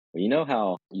Well, you know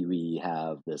how we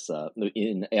have this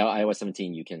in iOS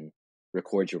 17, you can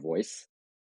record your voice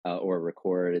or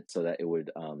record it so that it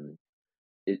would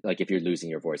like if you're losing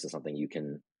your voice or something, you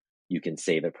can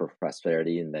save it for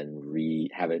prosperity and then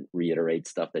have it reiterate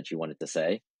stuff that you wanted to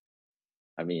say.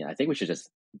 I mean, I think we should just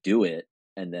do it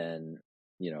and then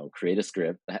create a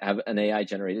script, have an AI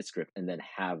generated script, and then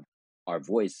have our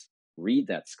voice read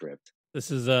that script.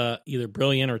 This is either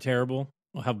brilliant or terrible.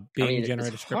 We'll have Bing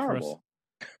generate a script horrible. for us.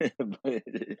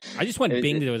 I just want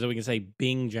Bing to do it so we can say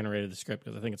Bing generated the script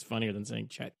because I think it's funnier than saying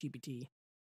ChatGPT.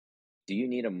 Do you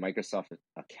need a Microsoft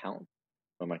account?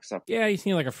 Or Microsoft? Yeah, you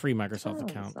need like a free Microsoft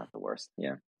account. It's not the worst.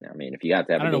 Yeah. I mean, if you got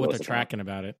to have I don't know what they're tracking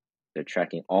about it. They're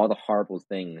tracking all the horrible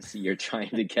things you're trying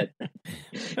to get.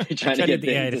 You're trying to get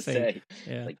Bing to say.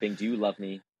 Yeah. Like, Bing, do you love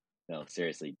me? No,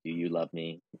 seriously, do you love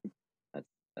me?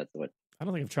 That's what. I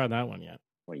don't think I've tried that one yet.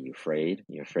 Are you afraid?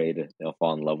 You're afraid they'll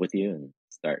fall in love with you and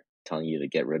start telling you to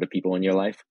get rid of people in your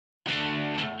life?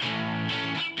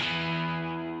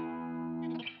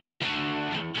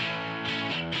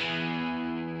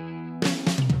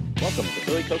 Welcome to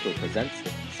PhillyCocoa presents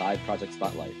Side Project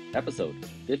Spotlight, episode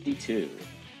 52.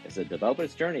 It's a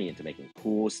developer's journey into making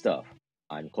cool stuff.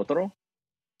 I'm Kotaro.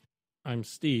 I'm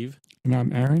Steve. And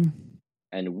I'm Aaron.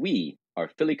 And we are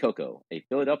PhillyCocoa, a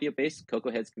Philadelphia-based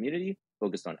Cocoa Heads community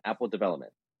focused on Apple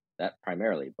development. That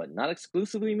primarily, but not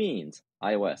exclusively, means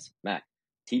iOS, Mac,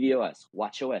 tvOS,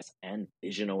 watchOS, and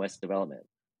visionOS development.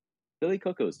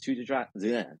 PhillyCocoa's two desire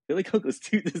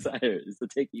is to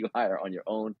take you higher on your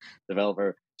own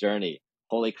developer journey.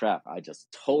 Holy crap, I just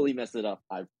totally messed it up.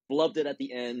 I flubbed it at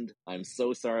the end. I'm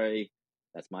so sorry.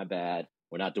 That's my bad.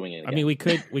 We're not doing it again. I mean, we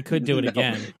could do it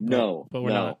again. But we're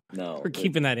not. No. We're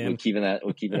keeping that in. We're keeping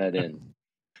that in.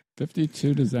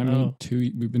 52, does that mean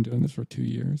we've been doing this for 2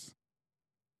 years?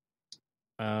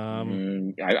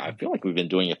 I feel like we've been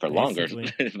doing it for longer,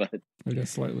 but I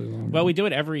guess slightly longer. Well, we do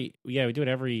it every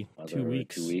 2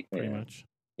 weeks, pretty much.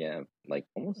 Yeah, like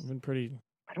almost. Been pretty.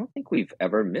 I don't think we've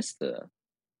ever missed a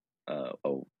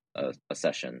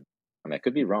session. I mean, I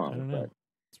could be wrong, but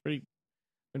it's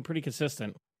been pretty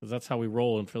consistent because that's how we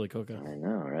roll in PhillyCocoa. I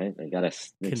know, right? We got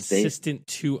consistent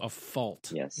to a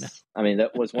fault. Yes, no. I mean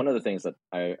that was one of the things that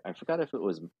I forgot if it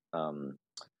was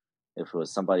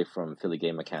somebody from Philly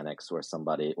Game Mechanics or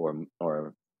somebody or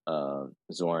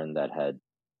Zorn that had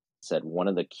said one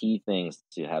of the key things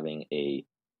to having a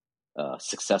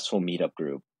successful meetup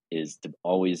group is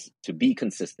to be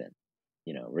consistent.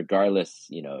 Regardless,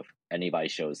 if anybody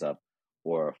shows up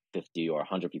or 50 or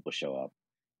 100 people show up,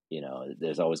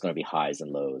 there's always going to be highs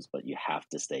and lows, but you have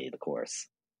to stay the course.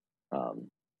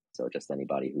 So just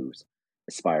anybody who's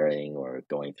aspiring or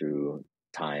going through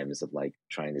times of like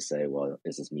trying to say, well,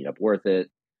 is this meetup worth it?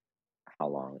 How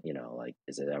long,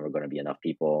 is it ever going to be enough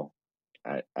people?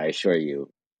 I assure you,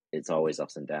 it's always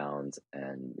ups and downs,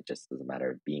 and it just doesn't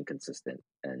matter of being consistent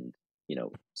and,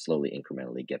 slowly,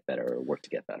 incrementally get better or work to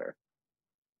get better.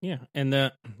 Yeah, and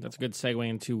that's a good segue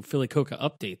into PhillyCocoa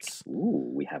Updates.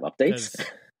 Ooh, we have updates?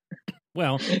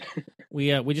 Well,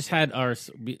 we just had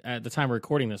at the time we're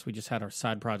recording this, we just had our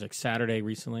side project Saturday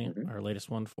recently, our latest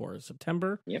one for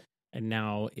September. Yep. And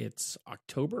now it's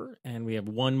October, and we have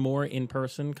one more in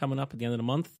person coming up at the end of the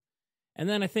month. And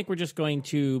then I think we're just going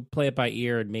to play it by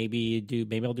ear and maybe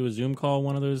I'll do a Zoom call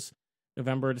one of those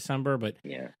November or December. But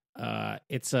yeah,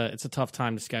 it's a tough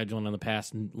time to schedule, and in the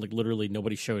past, like literally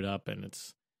nobody showed up, and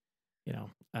it's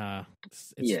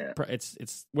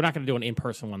we're not going to do an in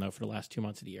person one though for the last 2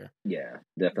 months of the year. Yeah,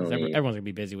 definitely. Everyone's gonna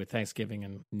be busy with Thanksgiving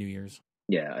and New Year's.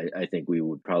 Yeah, I think we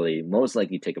would probably most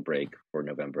likely take a break for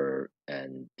November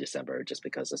and December, just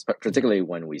because, particularly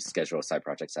when we schedule side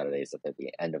project Saturdays at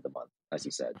the end of the month, as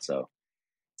you said. So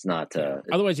it's not.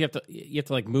 Otherwise, you have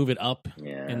to like move it up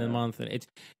in the month, and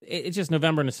it's just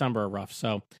November and December are rough.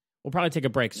 So we'll probably take a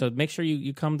break. So make sure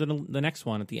you come to the next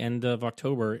one at the end of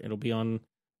October. It'll be on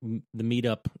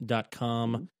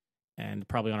themeetup.com and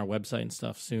probably on our website and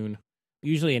stuff soon. We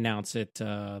usually announce it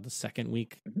the second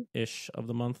week ish of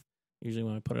the month. Usually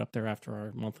when we put it up there after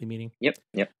our monthly meeting. Yep.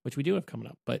 Which we do have coming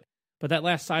up. But that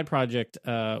last side project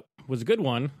was a good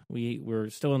one. We're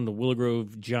still in the Willow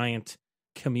Grove Giant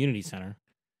Community Center.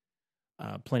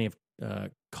 Plenty of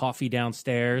coffee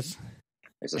downstairs.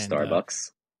 There's a Starbucks.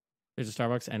 There's a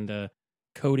Starbucks and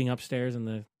coding upstairs in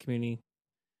the community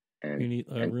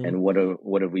room. And what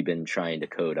have we been trying to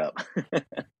code up?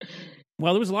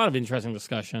 Well, there was a lot of interesting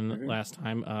discussion last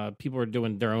time. People were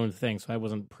doing their own thing, so I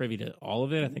wasn't privy to all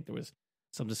of it. I think there was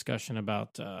some discussion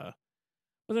about was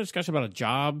there a discussion about a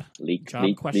job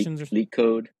questions or leak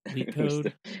code. Leak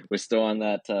code. We're still on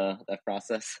that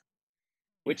process.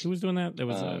 Who was doing that? There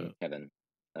was Kevin.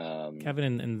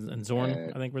 Kevin and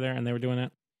Zorn, I think, were there, and they were doing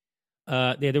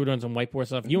that. They were doing some whiteboard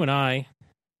stuff. You and I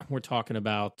were talking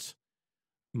about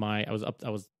I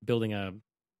was building a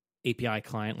API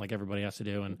client like everybody has to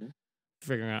do, and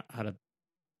figuring out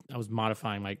I was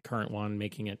modifying my current one,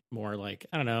 making it more like,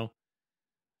 I don't know,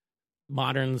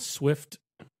 modern Swift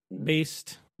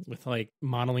based, with like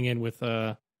modeling in with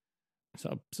some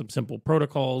simple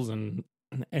protocols and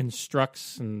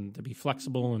structs, and to be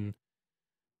flexible and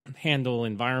handle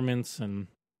environments and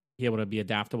be able to be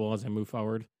adaptable as I move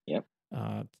forward. Yep.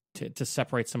 To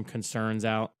separate some concerns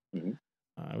out. Mm-hmm.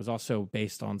 It was also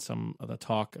based on some of the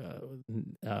talk,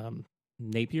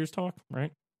 Napier's talk,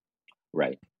 right?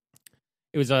 Right.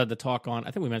 It was the talk on,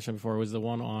 I think we mentioned before, it was the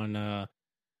one on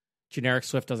generic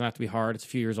Swift doesn't have to be hard. It's a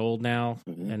few years old now.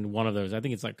 And one of those, I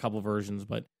think it's like a couple versions,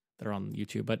 but that are on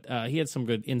YouTube. But he had some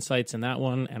good insights in that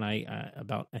one, and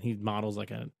and he models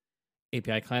like an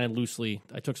API client loosely.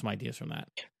 I took some ideas from that.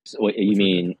 So you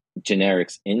mean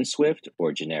generics in Swift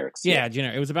or generic Swift? Yeah,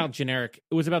 generic. It was about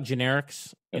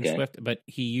generics in Swift, but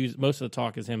he used most of the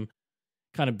talk is him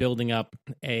kind of building up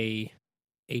a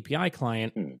API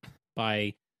client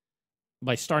by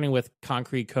starting with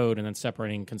concrete code and then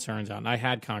separating concerns out. And I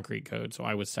had concrete code, so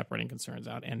I was separating concerns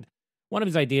out. And one of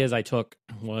his ideas I took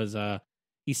was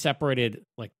he separated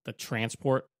like the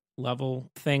transport level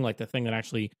thing, like the thing that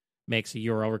actually makes a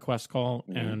URL request call,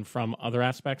 and from other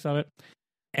aspects of it.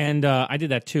 And I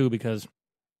did that too because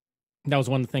that was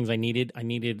one of the things I needed.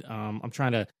 I'm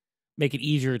trying to make it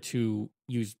easier to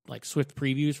use like Swift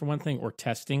previews for one thing, or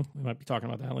testing. We might be talking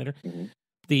about that later.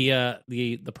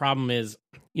 The problem is,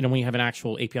 when you have an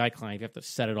actual API client, you have to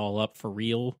set it all up for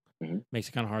real. Makes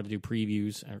it kind of hard to do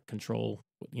previews or control,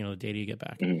 the data you get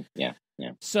back. Yeah.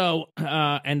 So,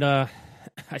 I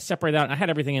separated out. I had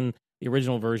everything in the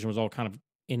original version was all kind of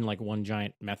in like one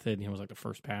giant method. It was like the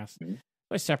first pass. So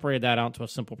I separated that out to a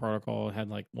simple protocol. It had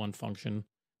like one function,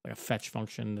 like a fetch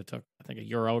function that took, I think, a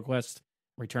URL request,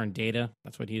 return data.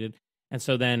 That's what he did. And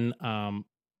so then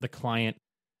the client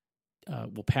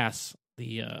will pass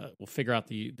will figure out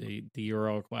the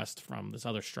URL request from this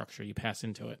other structure you pass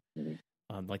into it,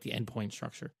 like the endpoint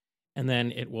structure. And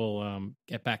then it will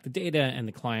get back the data, and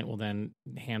the client will then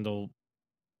handle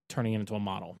turning it into a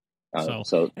model.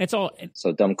 So it's all.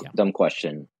 Dumb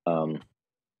question.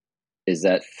 Is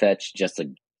that fetch just a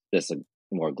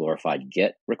more glorified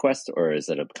GET request, or is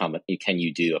it can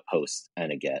you do a post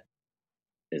and a GET?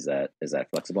 Is that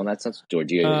flexible in that sense, or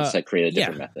do you create a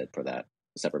different method for that,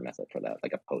 a separate method for that,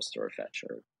 like a post or a fetch?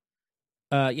 Or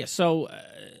So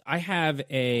I have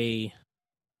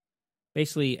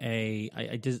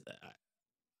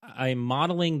I'm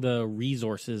modeling the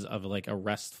resources of like a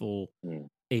RESTful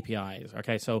APIs.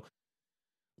 Okay, so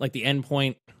like the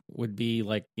endpoint would be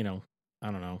like, I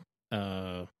don't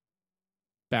know,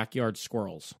 backyard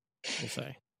squirrels, we'll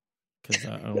say, because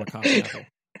I don't want to copy Apple,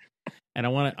 and I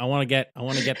want to get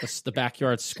the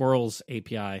backyard squirrels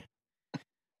API.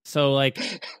 So like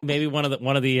maybe one of the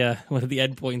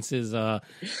endpoints is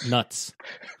nuts.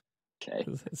 Okay.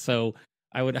 So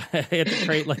I had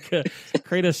to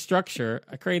create a structure.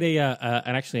 I create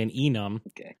an enum.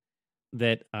 Okay.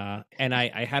 That and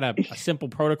I had a simple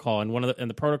protocol, and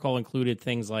the protocol included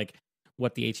things like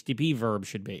what the HTTP verb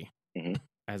should be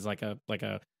as like a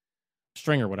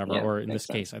string or whatever, or in this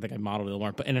case I think I modeled it a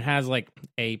lot. But it has like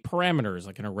a parameters,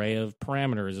 like an array of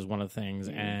parameters is one of the things,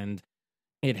 and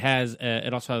it has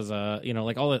it also has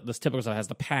like all this typical stuff. It has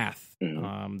the path,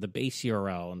 the base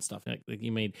URL and stuff that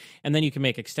you made, and then you can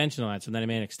make extension on that. So then I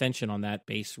made an extension on that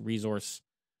base resource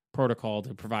protocol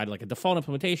to provide like a default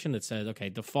implementation that says, okay,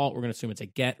 default, we're going to assume it's a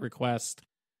GET request,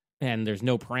 and there's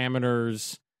no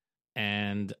parameters,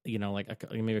 and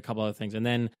maybe a couple other things, and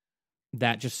then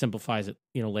that just simplifies it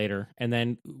later. And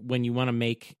then when you want to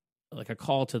make like a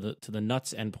call to the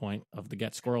nuts endpoint of the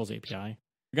get squirrels API,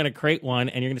 you're going to create one,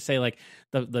 and you're going to say like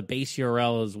the base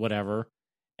URL is whatever,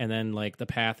 and then like the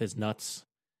path is nuts,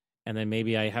 and then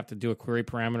maybe I have to do a query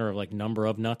parameter of like number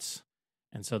of nuts.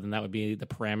 And so then that would be the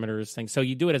parameters thing. So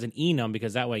you do it as an enum,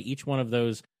 because that way each one of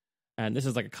those, and this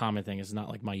is like a common thing, it's not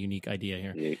like my unique idea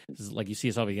here. Yeah. This is like you see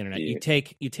this all over the internet. Yeah.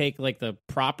 You take like the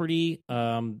property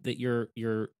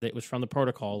that was from the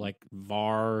protocol, like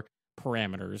var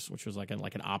parameters, which was like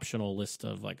an optional list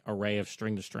of like array of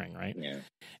string to string, right? Yeah.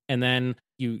 And then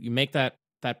you make that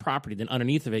property. Then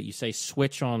underneath of it, you say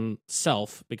switch on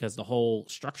self, because the whole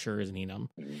structure is an enum,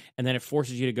 and then it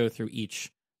forces you to go through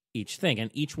each thing, and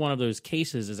each one of those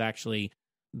cases is actually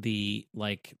the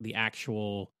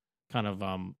actual kind of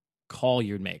call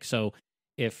you'd make. So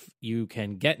if you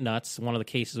can get nuts, one of the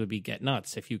cases would be get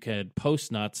nuts. If you could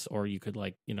post nuts, or you could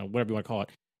whatever you want to call it,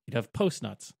 you'd have post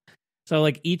nuts. So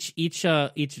like each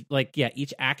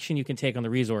action you can take on the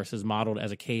resource is modeled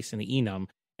as a case in the enum,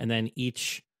 and then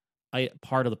each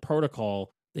part of the protocol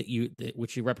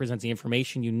which represents the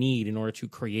information you need in order to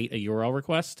create a URL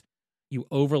request, you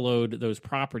overload those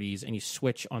properties and you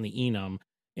switch on the enum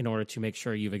in order to make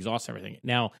sure you've exhausted everything.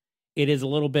 Now, it is a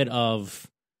little bit of,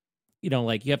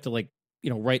 like you have to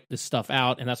write this stuff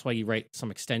out, and that's why you write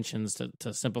some extensions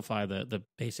to simplify the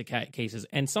basic cases.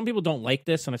 And some people don't like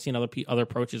this, and I've seen other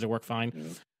approaches that work fine.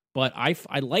 Mm-hmm. But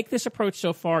I like this approach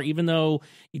so far, even though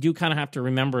you do kind of have to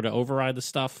remember to override the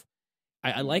stuff.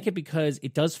 I like it because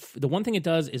it does. The one thing it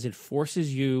does is it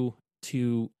forces you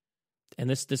to, and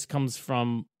this comes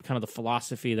from kind of the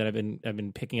philosophy that I've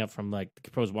been picking up from like the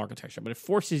composable architecture, but it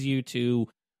forces you to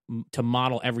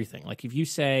model everything. Like if you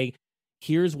say,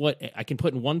 here's what I can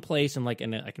put in one place, and I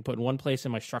can put in one place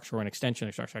in my structure or an extension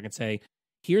of structure. I can say,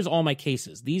 here's all my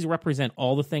cases. These represent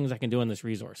all the things I can do in this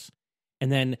resource,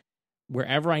 and then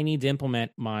wherever I need to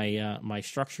implement my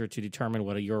structure to determine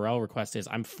what a URL request is,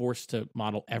 I'm forced to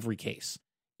model every case,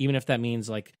 even if that means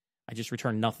like I just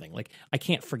return nothing. Like I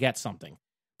can't forget something.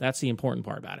 That's the important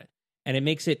part about it. And it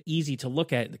makes it easy to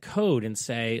look at the code and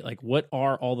say, like, what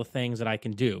are all the things that I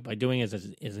can do by doing it as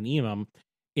an enum?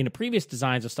 In the previous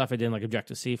designs of stuff I did in like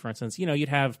Objective-C, for instance, you'd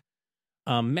have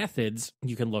methods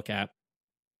you can look at.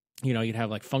 You'd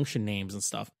have like function names and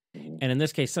stuff. And in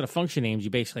this case, instead of function names, you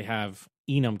basically have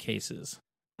enum cases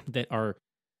that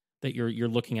you're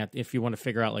looking at if you want to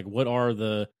figure out like what are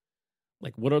the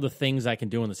things I can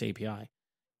do in this API.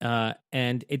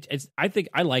 And I think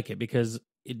I like it because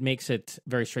it makes it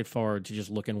very straightforward to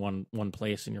just look in one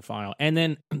place in your file. And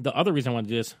then the other reason I wanted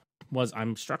to do this was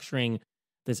I'm structuring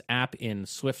this app in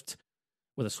Swift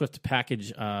with a Swift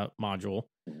package module.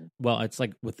 Well, it's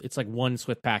like one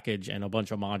Swift package and a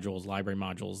bunch of modules, library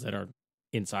modules that are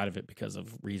inside of it because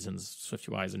of reasons. Swift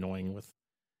UI is annoying with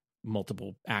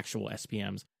multiple actual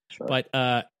SPMs. Sure.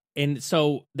 But and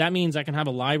so that means I can have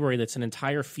a library that's an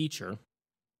entire feature.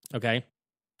 Okay,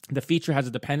 the feature has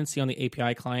a dependency on the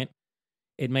API client.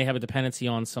 It may have a dependency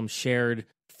on some shared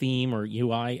theme or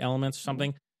UI elements or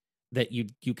something that you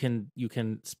can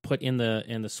put in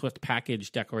the Swift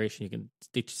package declaration. You can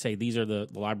say these are the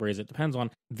libraries it depends on.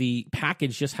 The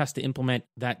package just has to implement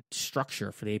that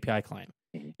structure for the API client.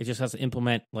 It just has to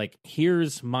implement like,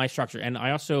 here's my structure. And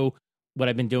I also, what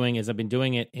I've been doing is I've been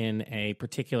doing it in a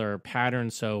particular pattern.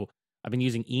 So I've been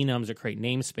using enums to create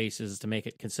namespaces to make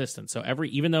it consistent. So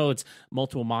even though it's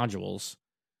multiple modules,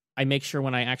 I make sure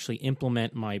when I actually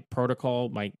implement my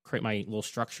protocol, create my little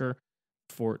structure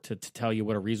to tell you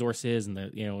what a resource is and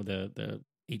the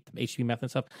HTTP method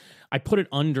and stuff, I put it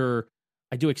under.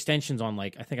 I do extensions on I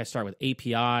think I start with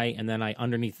API, and then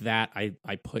underneath that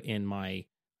I put in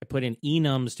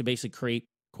enums to basically create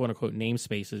quote unquote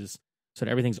namespaces so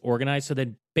that everything's organized. So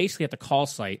then basically at the call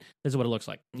site, this is what it looks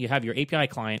like. You have your API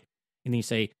client, and then you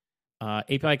say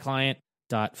API client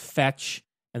dot fetch,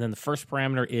 and then the first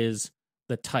parameter is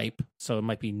the type. So it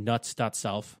might be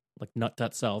nuts.self, like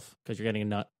nut.self, because you're getting a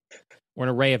nut. Or an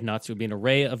array of nuts. It would be an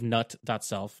array of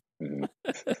nut.self.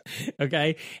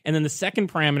 Okay. And then the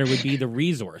second parameter would be the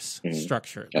resource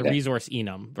structure, the resource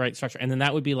enum, right? Structure. And then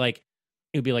that would be it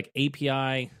would be like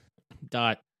API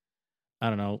dot, I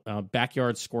don't know,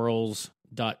 backyard squirrels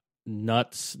dot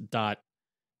nuts dot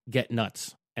get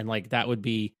nuts. And that would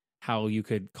be how you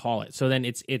could call it. So then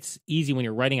it's easy when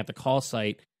you're writing at the call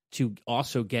site to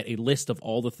also get a list of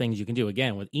all the things you can do.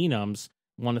 Again, with enums,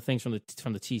 one of the things from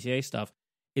the TCA stuff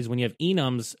is when you have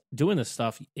enums doing this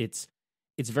stuff, it's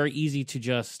very easy to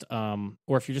just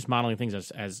or if you're just modeling things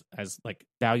as like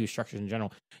value structures in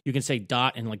general, you can say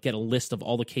dot and get a list of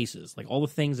all the cases, like all the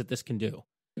things that this can do.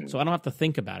 So I don't have to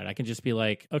think about it. I can just be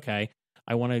like, okay,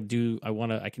 I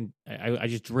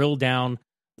just drill down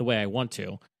the way I want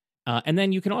to. And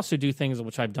then you can also do things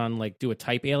which I've done, like do a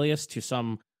type alias to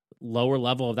some lower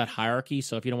level of that hierarchy.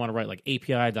 So if you don't want to write like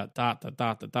API dot,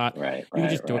 you can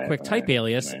just do a quick type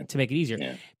alias to make it easier.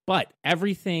 Yeah. But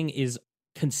everything is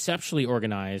conceptually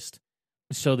organized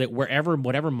so that whatever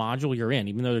module you're in,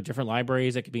 even though there are different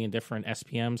libraries that could be in different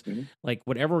SPMs, like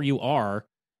whatever you are,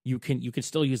 you can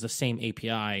still use the same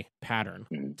API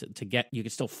pattern to get. You can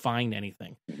still find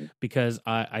anything because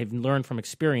I've learned from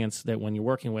experience that when you're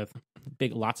working with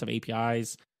lots of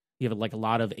APIs, you have a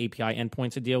lot of API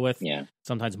endpoints to deal with. Yeah.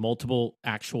 Sometimes multiple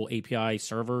actual API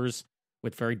servers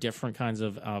with very different kinds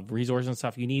of resources and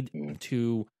stuff. You need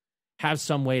to have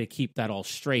some way to keep that all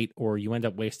straight, or you end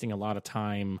up wasting a lot of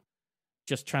time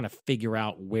just trying to figure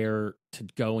out where to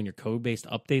go in your code base to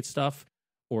update stuff,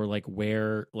 or like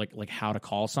where, like how to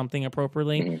call something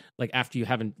appropriately, like after you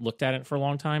haven't looked at it for a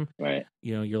long time, right?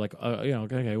 You're like,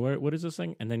 okay, what is this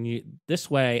thing? And then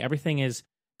this way, everything is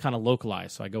kind of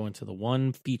localized. So I go into the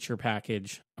one feature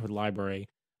package or library.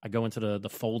 I go into the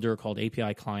folder called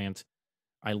API client.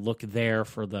 I look there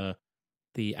for the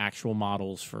actual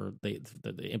models for the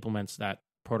implements that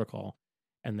protocol,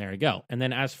 and there you go. And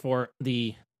then as for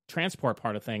the transport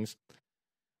part of things,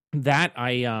 that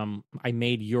I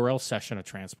made URL session a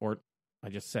transport. I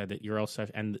just said that URL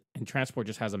session and transport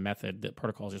just has a method. The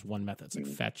protocol is just one method. It's like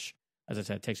fetch. As I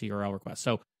said, it takes a URL request.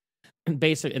 So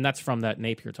basic, and that's from that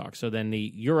Napier talk. So then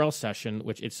the URL session,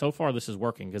 which it's so far this is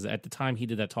working, because at the time he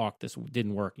did that talk, this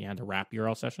didn't work. You had to wrap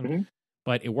URL session,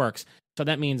 but it works. So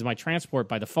that means my transport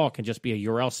by default can just be a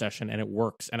URL session, and it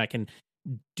works. And I can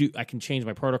change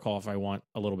my protocol if I want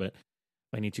a little bit.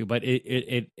 I need to, but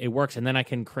it works. And then I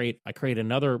create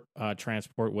another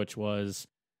transport, which was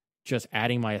just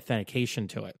adding my authentication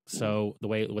to it. So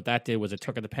what that did was it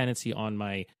took a dependency on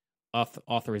my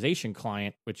authorization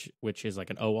client, which is like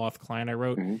an OAuth client I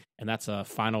wrote, and that's a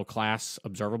final class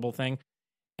observable thing.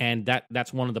 And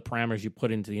that's one of the parameters you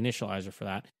put into the initializer for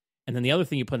that. And then the other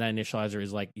thing you put in that initializer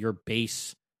is like your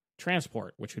base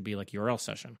transport, which would be like URL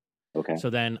session. Okay. So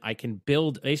then I can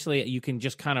build, basically you can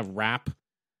just kind of wrap,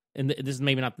 and this is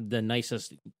maybe not the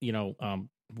nicest,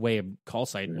 way of call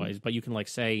site wise, but you can like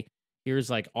say, here's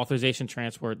like authorization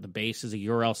transport. The base is a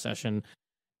URL session,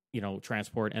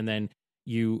 transport. And then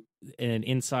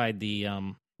inside the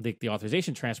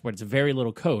authorization transport, it's very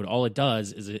little code. All it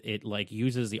does is it like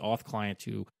uses the auth client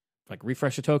to like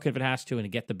refresh a token if it has to,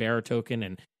 and get the bearer token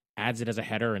and adds it as a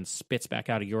header and spits back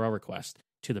out a URL request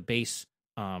to the base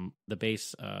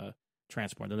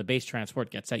transport. Then the base transport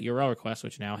gets that URL request,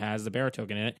 which now has the bearer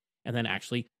token in it, and then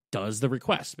actually does the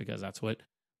request, because that's what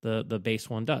the base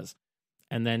one does.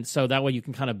 And then so that way you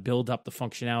can kind of build up the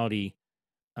functionality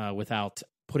without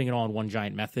putting it all in one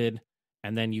giant method.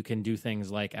 And then you can do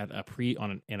things like in a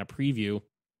preview,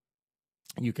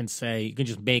 you can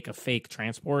just make a fake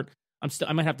transport.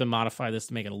 I might have to modify this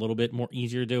to make it a little bit more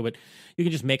easier to do, but you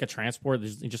can just make a transport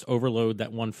and just overload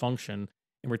that one function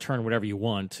and return whatever you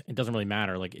want. It doesn't really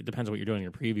matter. Like, it depends on what you're doing in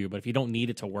your preview. But if you don't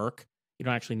need it to work, you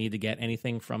don't actually need to get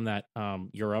anything from that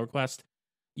URL request.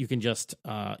 You can just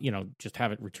just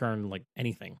have it return like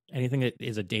anything that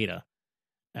is a data.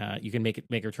 You can make it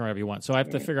return whatever you want. So I have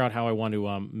to figure out how I want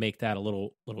to make that a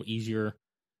little easier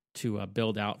to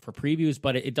build out for previews.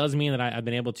 But it does mean that I've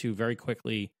been able to very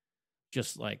quickly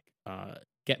just like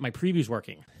get my previews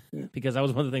working, because that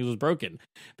was one of the things that was broken,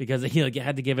 because you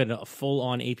had to give it a full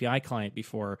on API client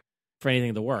for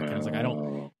anything to work. And I was like, I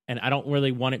don't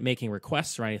really want it making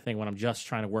requests or anything when I'm just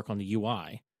trying to work on the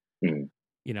UI.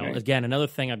 Again, another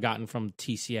thing I've gotten from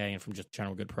TCA and from just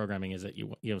general good programming is that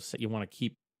you want to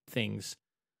keep things,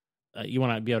 you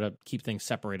want to be able to keep things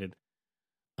separated.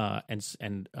 And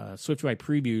SwiftUI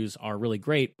previews are really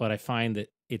great, but I find that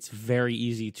it's very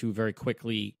easy to very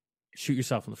quickly shoot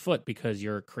yourself in the foot, because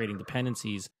you're creating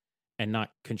dependencies and not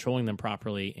controlling them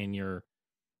properly in your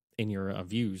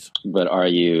views. But are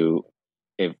you,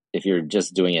 if you're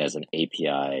just doing it as an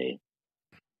API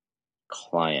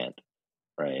client,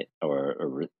 right,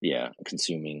 or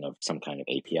consuming of some kind of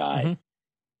API,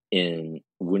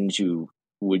 wouldn't you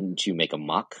make a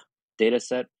mock data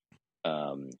set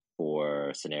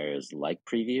for scenarios like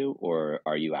preview, or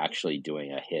are you actually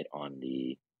doing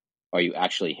are you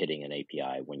actually hitting an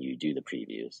API when you do the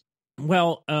previews?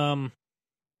 Well, no,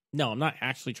 I'm not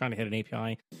actually trying to hit an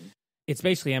API. It's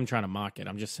basically I'm trying to mock it.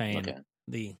 I'm just saying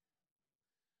the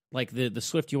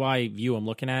Swift UI view I'm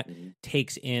looking at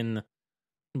takes in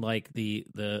like the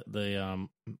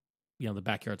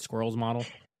backyard squirrels model.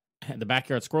 The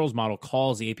backyard squirrels model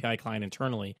calls the API client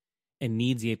internally and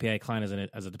needs the API client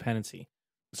as a dependency.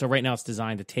 So right now it's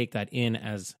designed to take that in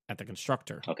at the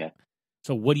constructor. Okay.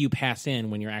 So what do you pass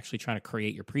in when you're actually trying to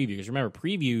create your previews? Remember,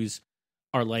 previews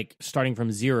are like starting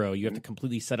from zero. You have to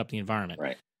completely set up the environment.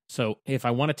 Right. So if I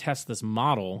want to test this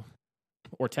model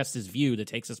or test this view that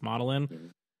takes this model in,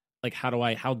 like how do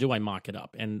I mock it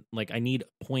up? And like I need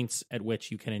points at which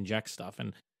you can inject stuff.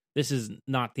 And this is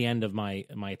not the end of my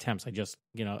attempts. I just,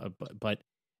 but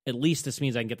at least this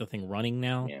means I can get the thing running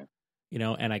now. Yeah.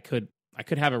 And I could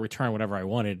have it return whatever I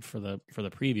wanted for the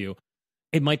preview.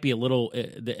 It might be a little,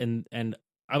 and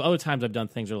other times I've done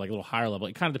things that are like a little higher level.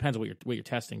 It kind of depends on what you're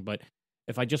testing. But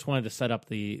if I just wanted to set up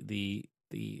the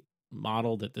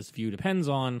model that this view depends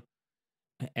on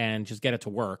and just get it to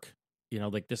work,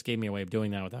 like this gave me a way of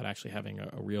doing that without actually having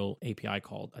a real API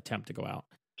call attempt to go out.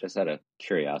 Just out of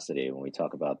curiosity, when we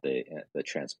talk about the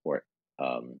transport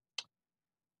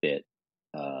bit,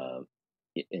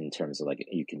 in terms of like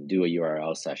you can do a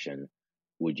URL session,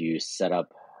 would you set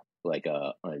up like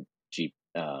a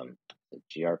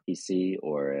gRPC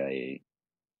or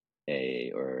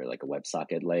or like a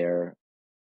WebSocket layer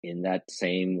in that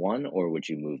same one, or would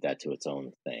you move that to its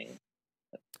own thing?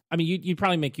 I mean, you'd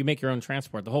probably make your own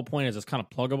transport. The whole point is it's kind of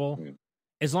pluggable,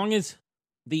 as long as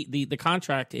the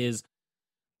contract is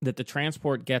that the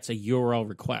transport gets a URL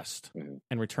request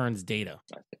and returns data.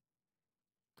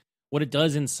 What it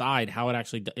does inside, how it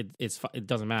actually it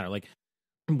doesn't matter. Like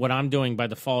what I'm doing by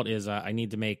default is I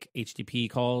need to make HTTP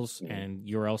calls, and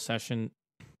URL session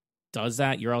does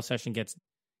that. URL session gets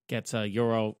a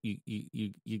URL.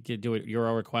 You do a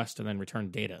URL request and then return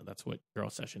data. That's what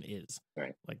URL session is.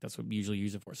 Right. Like that's what we usually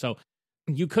use it for. So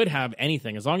you could have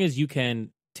anything as long as you can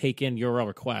take in URL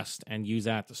request and use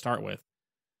that to start with.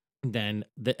 Then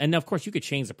and of course you could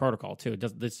change the protocol too.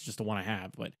 This is just the one I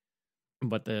have,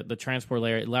 but the transport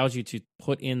layer, it allows you to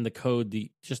put in the code,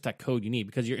 just that code you need,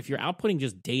 because if you're outputting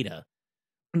just data,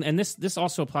 and this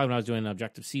also applied when I was doing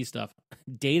Objective-C stuff.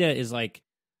 Data is like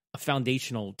a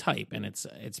foundational type, and it's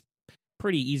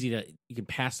pretty easy you can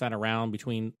pass that around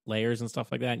between layers and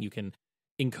stuff like that. And you can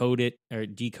encode it or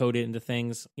decode it into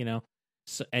things,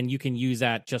 So, and you can use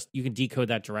that you can decode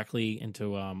that directly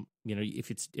into if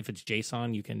it's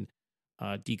JSON, you can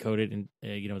decode it in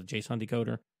the JSON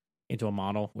decoder into a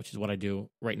model, which is what I do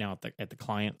right now at the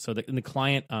client. So the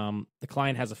client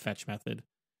has a fetch method.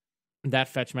 That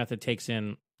fetch method takes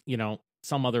in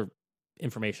some other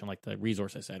information like the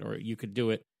resource I said, or you could do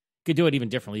it even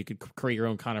differently. You could create your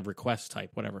own kind of request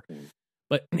type, whatever.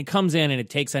 But it comes in and it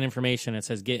takes that information. It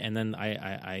says get, and then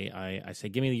I say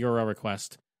give me the URL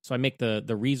request. So I make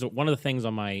the resource, one of the things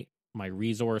on my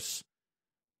resource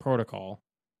protocol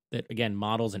that again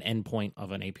models an endpoint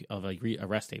of a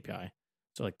REST API.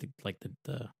 So like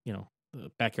the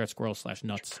backyard squirrel /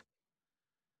 nuts.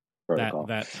 Protocol.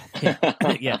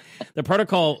 Yeah. The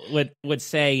protocol would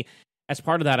say, as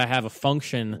part of that, I have a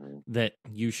function that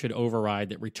you should override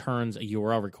that returns a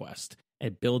URL request.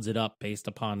 It builds it up based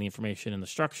upon the information in the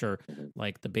structure,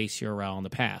 like the base URL and the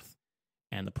path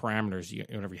and the parameters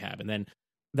whatever you have, and then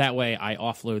that way I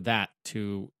offload that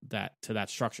to that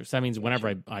structure. So that means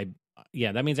whenever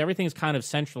that means everything is kind of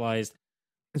centralized.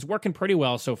 It's working pretty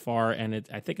well so far, and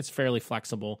I think it's fairly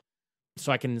flexible.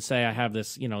 So I can say I have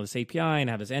this, this API and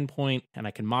I have this endpoint, and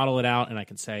I can model it out, and I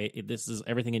can say this is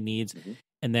everything it needs.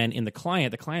 And then in the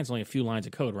client's only a few lines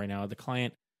of code right now. The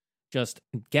client just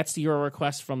gets the URL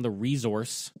request from the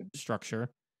resource structure,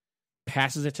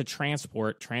 passes it to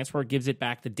transport. Transport gives it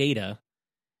back the data,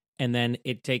 and then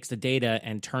it takes the data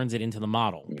and turns it into the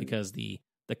model because the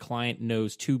client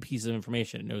knows two pieces of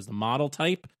information. It knows the model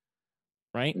type,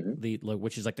 right?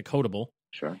 Which is like the codable.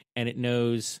 Sure. And it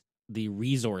knows the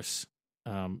resource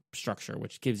structure,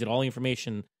 which gives it all the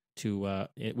information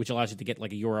which allows you to get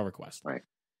like a URL request. Right.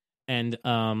 And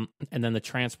then the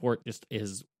transport just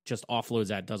offloads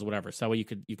that, does whatever. So you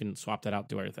can swap that out,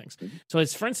 do other things. So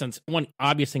it's, for instance, one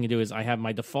obvious thing to do is I have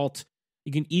my default.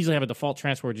 You can easily have a default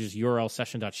transport, just URL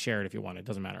session.shared if you want. It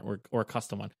doesn't matter, or a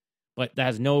custom one, but that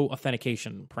has no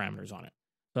authentication parameters on it.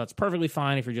 So that's perfectly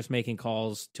fine if you're just making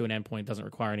calls to an endpoint. It doesn't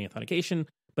require any authentication.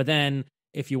 But then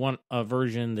if you want a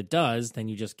version that does, then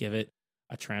you just give it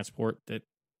a transport that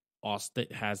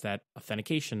has that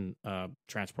authentication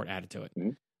transport added to it.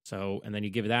 So, and then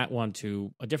you give that one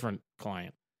to a different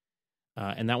client,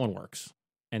 and that one works.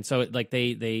 And so,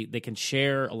 they can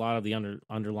share a lot of the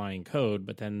underlying code,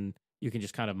 but then you can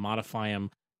just kind of modify them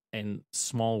in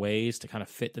small ways to kind of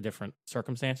fit the different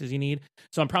circumstances you need.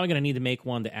 So I'm probably going to need to make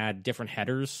one to add different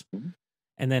headers.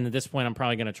 And then at this point, I'm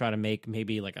probably going to try to make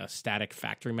maybe like a static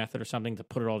factory method or something to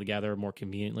put it all together more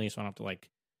conveniently, so I don't have to like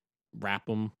wrap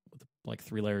them with like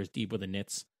 3 layers deep with a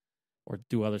nits, or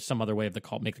do some other way of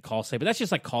make the call site. But that's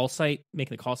just like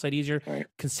making the call site easier. Right.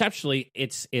 Conceptually,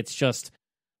 it's just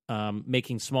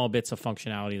making small bits of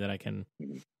functionality that I can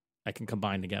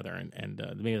combine together, and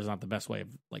maybe it's not the best way of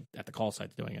like at the call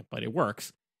site doing it, but it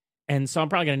works. And so I'm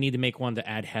probably going to need to make one to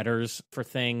add headers for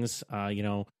things,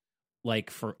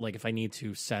 like if I need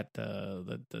to set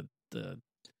the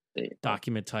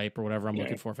document type or whatever I'm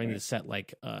looking for. If I need to set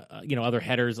like other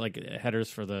headers, like headers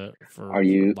for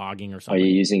logging or something. Are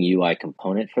you using UI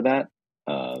component for that?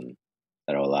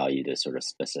 That'll allow you to sort of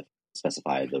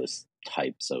specify those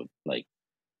types of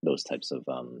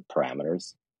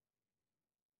parameters.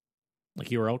 Like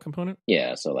URL component?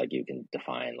 Yeah, so like you can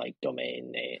define like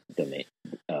domain name, domain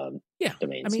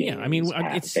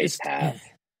schemes, base path,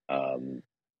 header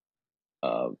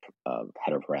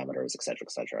parameters,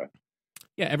 etc.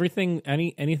 Yeah, everything,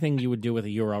 anything you would do with a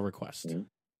URL request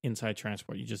inside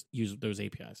transport, you just use those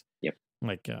APIs. Yep.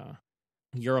 Like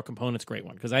Euro component's a great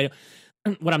one because I'm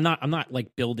not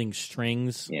like building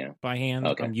strings by hand.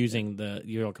 Okay. I'm using the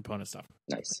Euro component stuff.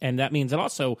 Nice. And that means that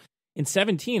also in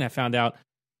 17, I found out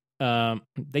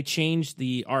they changed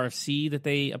the RFC that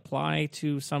they apply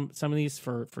to some of these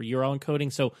for URL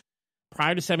encoding. So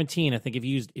prior to 17, I think if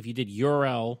you did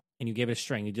URL and you gave it a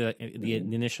string, you did the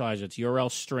initializer, it's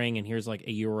URL string, and here's like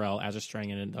a URL as a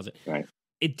string, and it does it. Right.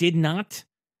 It did not.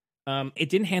 It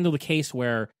didn't handle the case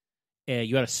where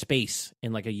you had a space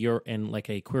in like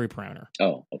a query parameter.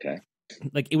 Oh, okay.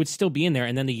 Like it would still be in there,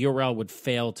 and then the URL would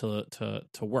fail to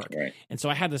work. Right. And so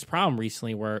I had this problem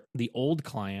recently where the old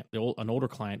client, an older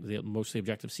client, the mostly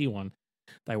Objective C one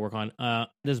that I work on,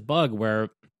 this bug where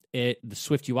the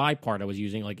Swift UI part I was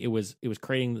using, like it was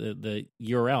creating the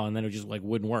URL, and then it just like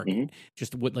wouldn't work.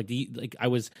 Just would I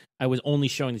was only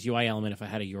showing this UI element if I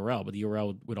had a URL, but the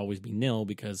URL would always be nil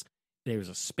because there was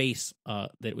a space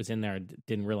that was in there. I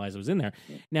didn't realize it was in there.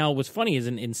 Now, what's funny is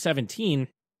in 17.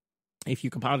 If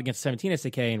you compiled against 17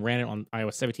 SDK and ran it on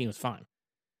iOS 17, it was fine.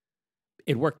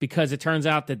 It worked because it turns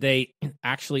out that they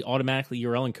actually automatically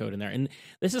URL encode in there. And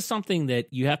this is something that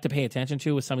you have to pay attention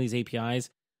to with some of these APIs,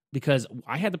 because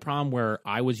I had the problem where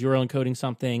I was URL encoding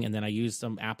something, and then I used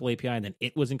some Apple API, and then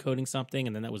it was encoding something,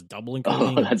 and then that was double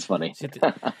encoding. Oh, that's funny. So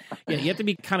you have to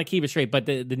be kind of keep it straight. But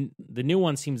the new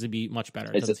one seems to be much better.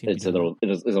 It's a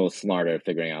little smarter at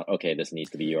figuring out, okay, this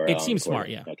needs to be URL. It seems smart,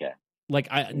 yeah. Okay.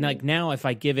 Like now, if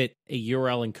I give it a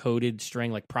URL encoded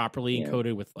string, like properly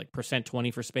encoded with like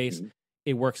 %20 for space,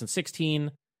 it works in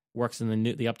 16, works in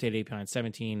the updated API in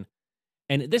 17,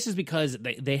 and this is because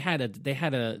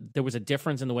there was a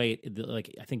difference in the way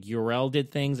like I think URL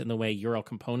did things and the way URL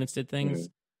components did things.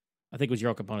 I think it was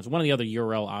URL components. One of the other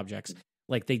URL objects,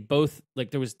 like they both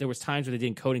like there was times where they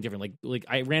did encoding different. Like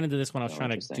I ran into this when I was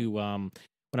trying to do when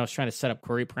I was trying to set up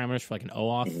query parameters for like an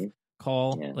OAuth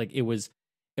call. Yeah. Like it was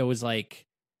like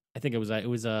I think it was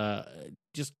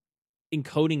just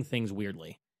encoding things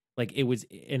weirdly. Like it was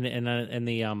and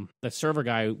the server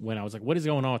guy, when I was like, what is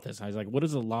going on with this? I was like, what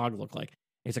does the log look like?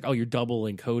 And he's like, oh, you're double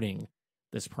encoding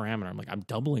this parameter. I'm like, I'm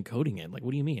double encoding it. Like,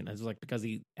 what do you mean? I was like, because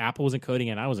the Apple was encoding it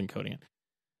and I was encoding it.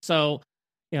 So,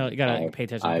 you gotta pay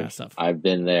attention to that stuff. I've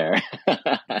been there.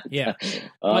 Yeah.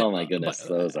 My goodness.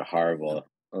 Those are horrible.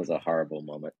 Those are horrible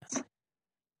moments.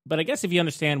 But I guess if you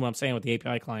understand what I'm saying with the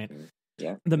API client,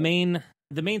 the main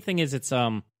thing is it's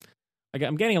I'm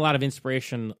getting a lot of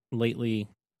inspiration lately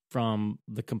from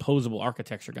the Composable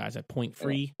Architecture guys at Point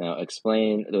Free. Now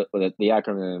explain the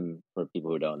acronym for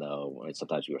people who don't know.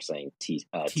 Sometimes you were saying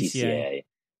TCA.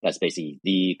 That's basically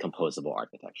the Composable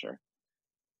Architecture,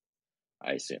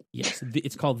 I assume. Yes,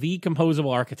 it's called the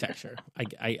Composable Architecture.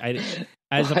 I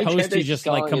as opposed to just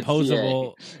like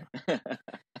composable.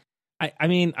 I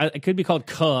mean, it could be called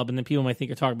Cub, and then people might think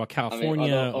you're talking about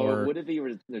California. Or would it be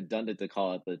redundant to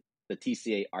call it the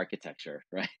TCA architecture,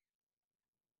 right?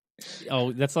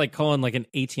 Oh, that's like calling like an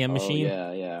ATM machine.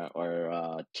 Yeah,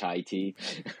 or chai tea.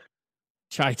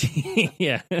 Chai tea,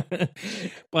 yeah.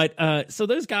 But so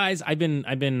those guys, I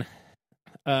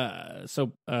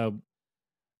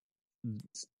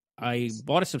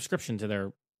bought a subscription to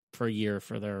their for a year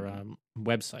for their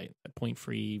website at Point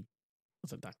Free.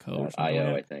 Was it .co?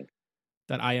 .io, I think.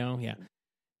 .io, yeah.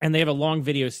 And they have a long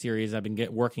video series I've been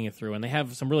working it through, and they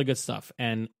have some really good stuff.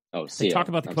 And they talk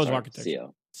about the Composable Architecture.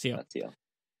 CO.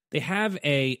 They have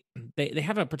a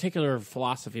particular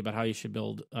philosophy about how you should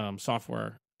build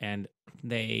software, and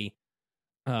they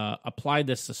applied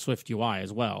this to Swift UI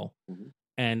as well.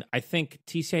 And I think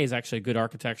TCA is actually a good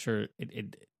architecture.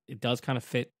 It does kind of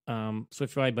fit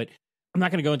Swift UI, but I'm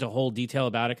not going to go into whole detail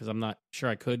about it because I'm not sure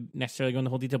I could necessarily go into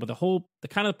whole detail. But the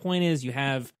kind of point is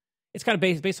it's kind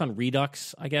of based on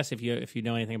Redux, I guess, if you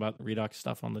know anything about Redux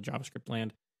stuff on the JavaScript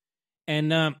land.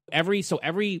 And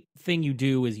everything you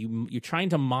do is you're trying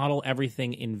to model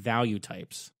everything in value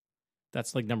types.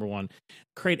 That's like number one.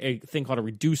 Create a thing called a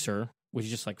reducer, which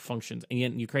is just like functions,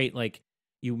 and you create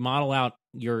you model out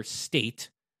your state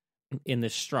in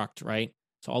this struct, right?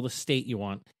 So all the state you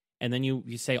want, and then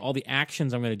you say all the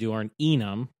actions I'm going to do are an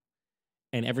enum,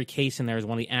 and every case in there is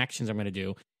one of the actions I'm going to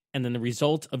do, and then the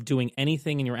result of doing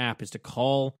anything in your app is to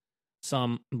call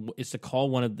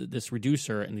one of this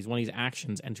reducer and one of these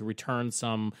actions and to return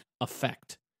some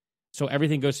effect. So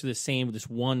everything goes to this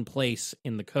one place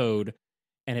in the code,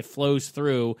 and it flows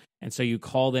through. And so you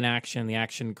call an action, the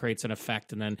action creates an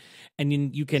effect, and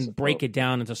you can break it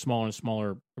down into smaller and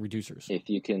smaller reducers. If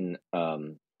you can,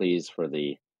 please, for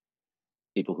the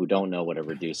people who don't know what a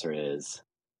reducer is,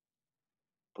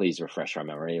 please refresh our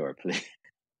memory, or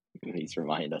please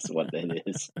remind us what it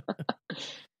is.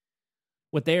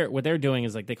 What they're doing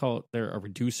is like they call it a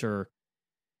reducer.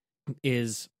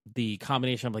 is the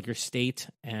combination of like your state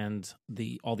and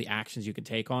all the actions you can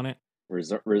take on it.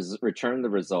 Return the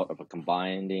result of a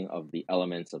combining of the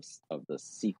elements of the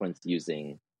sequence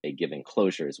using a given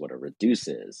closure is what a reduce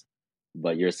is.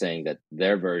 But you're saying that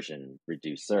their version,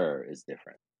 reducer, is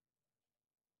different.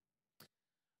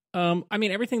 I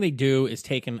mean, everything they do is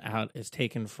taken from it's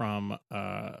taken from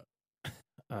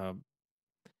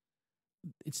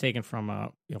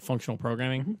functional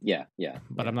programming. Yeah.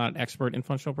 But I'm not an expert in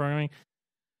functional programming,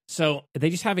 so they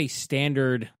just have a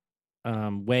standard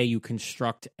way you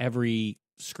construct every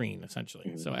screen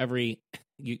essentially. So every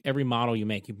model you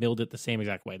make, you build it the same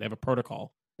exact way. They have a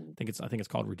protocol. I think it's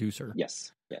called reducer.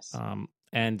 Yes.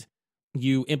 And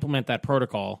you implement that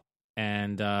protocol,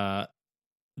 and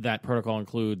that protocol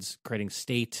includes creating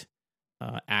state,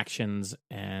 actions,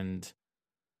 and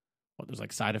there's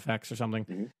like side effects or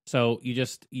something. So you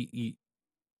just you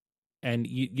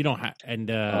don't have, and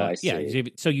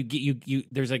so you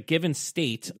there's a given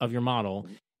state of your model,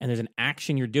 and there's an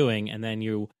action you're doing, and then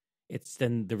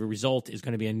the result is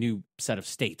going to be a new set of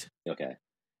state. Okay.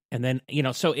 And then,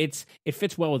 so it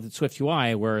fits well with the Swift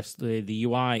UI, where the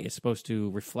UI is supposed to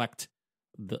reflect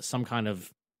some kind of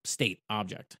state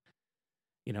object,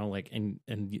 but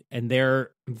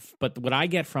what I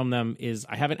get from them is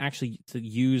I haven't actually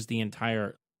used the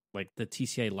entire, like the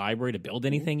TCA library to build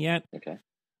anything yet. Okay.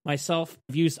 Myself,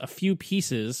 I've used a few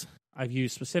pieces. I've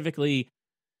used specifically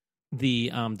the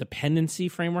dependency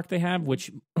framework they have,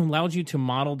 which allows you to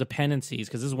model dependencies,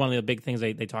 because this is one of the big things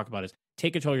they talk about is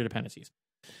take control of your dependencies.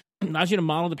 It allows you to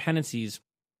model dependencies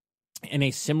in a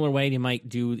similar way you might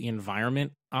do the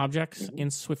environment objects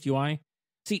in Swift UI.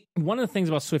 See, one of the things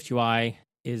about Swift UI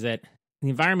is that the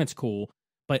environment's cool,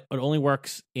 but it only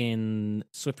works in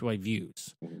Swift UI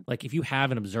views. Like if you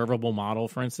have an observable model,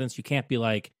 for instance, you can't be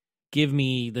like, give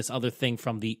me this other thing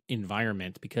from the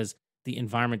environment, because the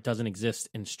environment doesn't exist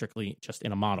in strictly just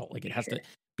in a model. Like it has to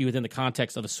be within the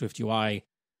context of a Swift UI,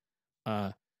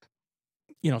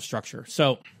 structure.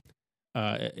 So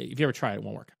if you ever try it, it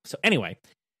won't work. So anyway,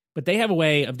 but they have a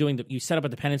way of doing you set up a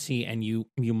dependency and you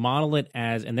model it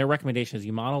as, and their recommendation is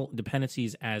you model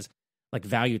dependencies as like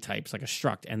value types, like a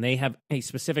struct. And they have a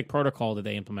specific protocol that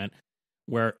they implement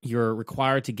where you're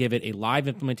required to give it a live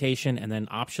implementation, and then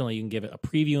optionally you can give it a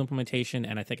preview implementation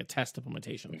and I think a test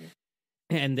implementation.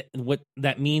 And what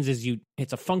that means is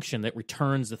it's a function that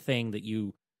returns the thing that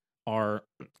you are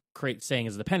saying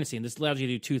is a dependency. And this allows you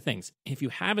to do two things. If you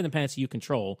have a dependency you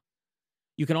control,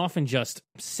 you can often just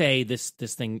say this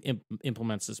thing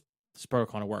implements this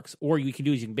protocol and it works. Or you can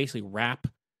do is you can basically wrap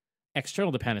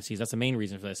external dependencies. That's the main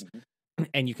reason for this.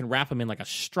 And you can wrap them in like a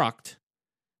struct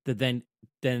that then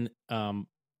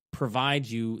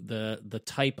provides you the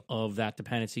type of that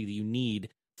dependency that you need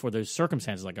for those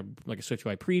circumstances, like a Swift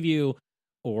UI preview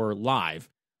or live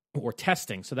or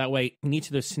testing. So that way, in each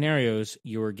of those scenarios,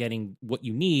 you're getting what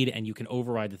you need, and you can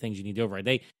override the things you need to override.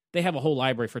 They have a whole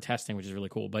library for testing, which is really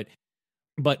cool. But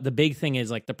the big thing is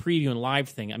like the preview and live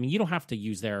thing. I mean, you don't have to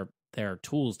use their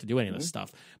tools to do any of this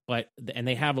stuff. And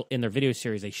they have in their video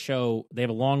series, they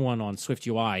have a long one on Swift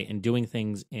UI and doing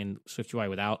things in Swift UI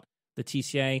without the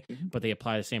TCA, but they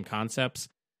apply the same concepts.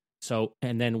 So,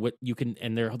 and then what you can,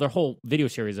 and their whole video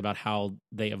series about how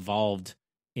they evolved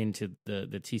into the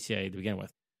TCA to begin with.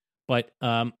 But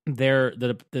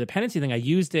the dependency thing, I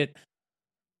used it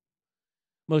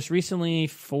most recently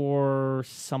for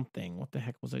something. What the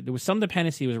heck was it? There was some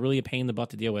dependency. It was really a pain in the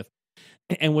butt to deal with.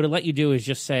 And what it let you do is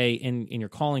just say in your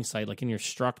calling site, like in your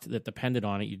struct that depended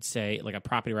on it, you'd say like a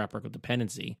property wrapper with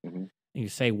dependency, and you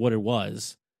say what it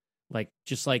was. Like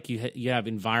just like you have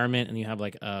environment and you have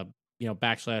like a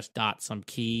 / dot some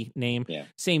key name. Yeah.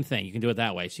 Same thing. You can do it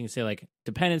that way. So you can say like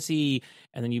dependency,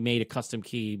 and then you made a custom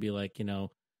key, be like,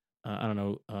 I don't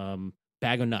know,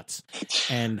 bag of nuts.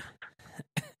 And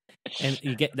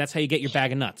that's how you get your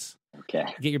bag of nuts. Okay.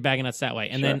 You get your bag of nuts that way.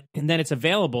 And then it's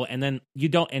available, and then you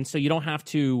don't have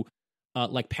to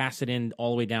like pass it in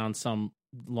all the way down some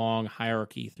long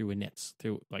hierarchy through inits,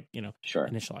 through like,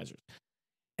 initializers.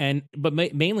 But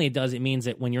mainly it means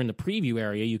that when you're in the preview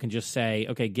area, you can just say,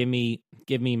 okay, give me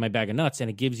my bag of nuts, and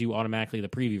it gives you automatically the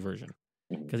preview version.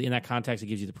 Because in that context, it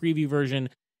gives you the preview version.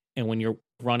 And when you're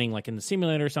running like in the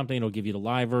simulator or something, it'll give you the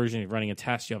live version. If you're running a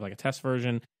test, you have like a test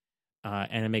version,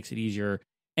 and it makes it easier.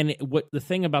 And what the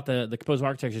thing about the Composable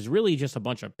Architecture is really just a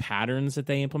bunch of patterns that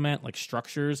they implement, like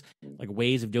structures, like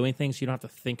ways of doing things. So you don't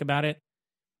have to think about it.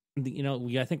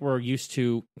 I think we're used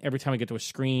to every time we get to a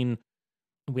screen,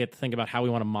 we have to think about how we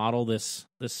want to model this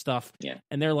stuff. Yeah.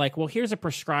 And they're like, well, here's a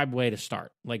prescribed way to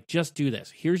start. Like, just do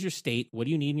this. Here's your state. What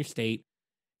do you need in your state?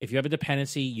 If you have a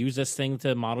dependency, use this thing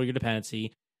to model your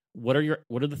dependency. what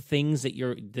are the things that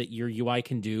your UI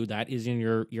can do that is in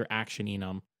your action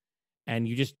enum, and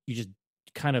you just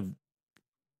kind of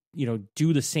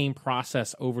do the same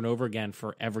process over and over again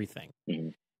for everything. Mm-hmm.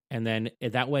 And then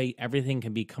that way everything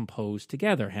can be composed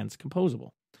together, hence composable.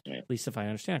 Right. At least if I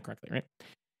understand it correctly, right?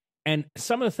 And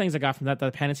some of the things I got from that, the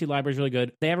dependency library is really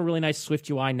good. They have a really nice Swift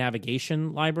UI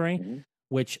navigation library, Mm-hmm.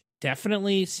 which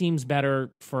definitely seems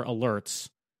better for alerts,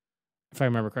 if I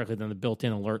remember correctly, than the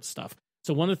built-in alert stuff.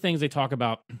 So one of the things they talk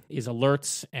about is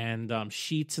alerts and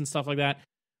sheets and stuff like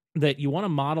that you want to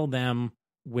model them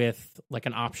with like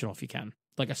an optional, if you can,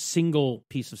 like a single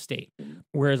piece of state.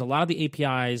 Whereas a lot of the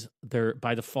APIs, they're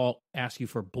by default ask you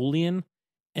for Boolean,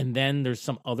 and then there's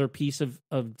some other piece of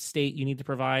state you need to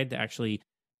provide that actually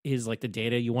is like the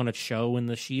data you want to show in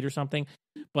the sheet or something.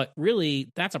 But really,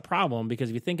 that's a problem, because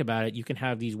if you think about it, you can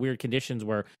have these weird conditions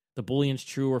where the Boolean's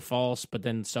true or false, but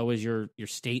then so is your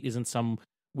state is in some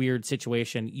weird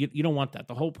situation. You don't want that.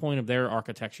 The whole point of their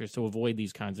architecture is to avoid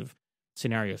these kinds of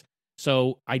scenarios.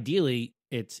 So ideally,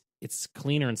 it's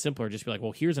cleaner and simpler. Just be like,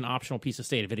 well, here's an optional piece of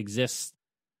state. If it exists,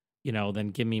 then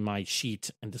give me my sheet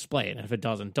and display it. And if it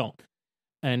doesn't, don't.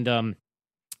 And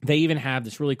they even have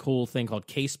this really cool thing called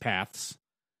case paths,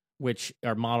 which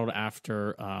are modeled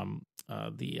after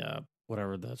what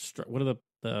are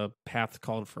the paths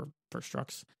called for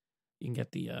structs? You can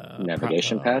get the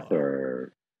navigation path,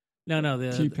 or no,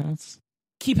 the key paths.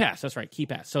 Key paths, that's right, key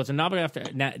paths. So it's a novel after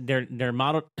they're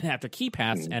modeled after key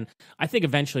paths, and I think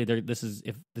eventually this is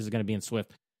going to be in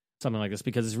Swift, something like this,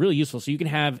 because it's really useful. So you can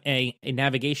have a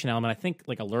navigation element. I think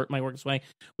like alert might work this way,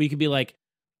 where you could be like,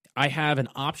 I have an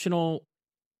optional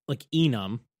like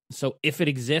enum. So if it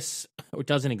exists or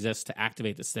doesn't exist to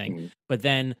activate this thing, but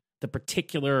then the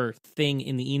particular thing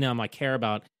in the enum I care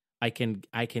about, I can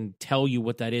tell you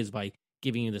what that is by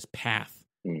giving you this path,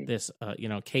 this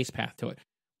case path to it,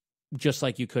 just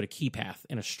like you could a key path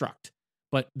in a struct.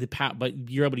 But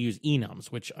you're able to use enums,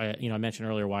 which I mentioned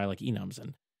earlier why I like enums,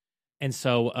 and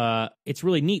so it's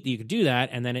really neat that you could do that,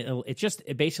 and then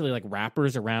it basically like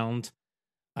wrappers around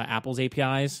Apple's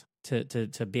APIs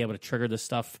to be able to trigger this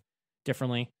stuff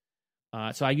differently.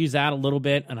 So I use that a little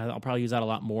bit, and I'll probably use that a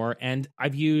lot more. And I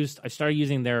started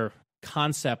using their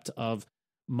concept of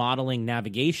modeling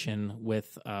navigation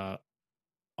with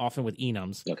often with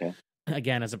enums. Okay.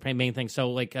 Again, as a main thing.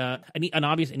 So like an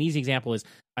easy example is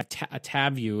a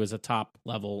tab view is a top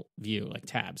level view, like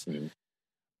tabs.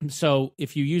 Mm-hmm. So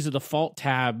if you use a default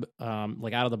tab,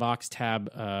 like out of the box tab,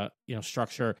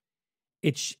 structure,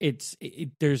 it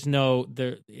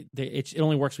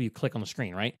only works when you click on the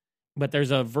screen, right? But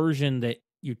there's a version that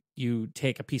you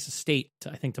take a piece of state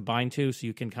to bind to, so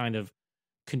you can kind of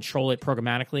control it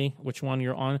programmatically which one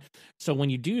you're on. So when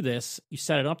you do this, you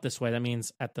set it up this way. That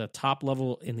means at the top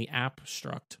level in the app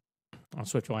struct on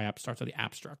SwiftUI app starts with the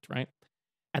app struct, right?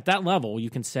 At that level, you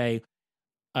can say,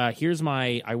 here's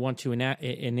I want to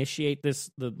initiate this,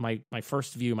 my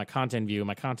first view, my content view.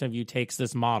 My content view takes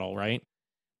this model, right?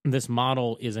 This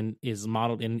model is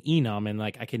modeled in enum, and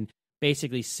like I can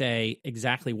basically say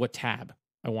exactly what tab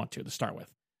I want to start with.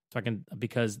 So I can,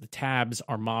 because the tabs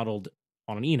are modeled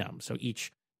on an enum. So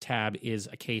each tab is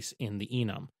a case in the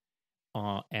enum.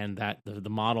 And that the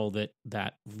model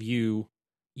that view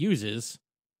uses,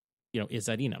 is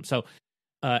that enum. So,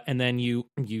 and then you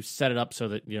set it up so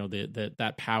that,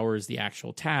 that powers the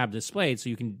actual tab displayed, so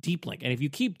you can deep link. And if you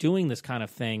keep doing this kind of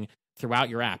thing throughout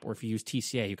your app, or if you use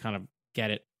TCA, you kind of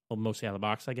get it mostly out of the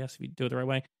box, I guess, if you do it the right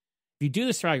way. If you do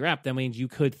this throughout your app, that means you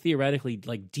could theoretically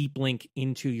like deep link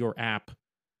into your app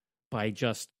by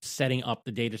just setting up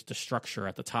the data structure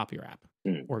at the top of your app,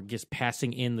 or just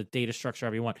passing in the data structure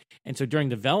however you want. And so during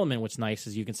development, what's nice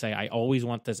is you can say, I always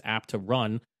want this app to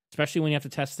run, especially when you have to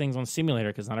test things on simulator,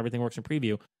 because not everything works in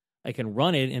preview. I can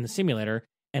run it in the simulator,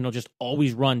 and it'll just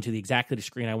always run to exactly the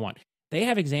screen I want. They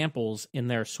have examples in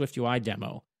their SwiftUI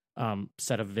demo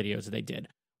set of videos that they did,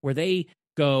 where they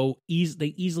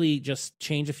they easily just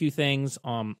change a few things,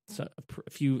 so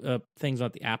a few things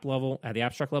at the app level, at the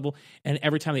abstract level, and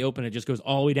every time they open it, just goes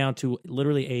all the way down to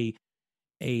literally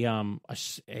an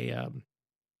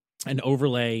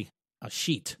overlay, a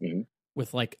sheet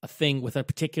with like a thing with a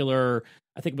particular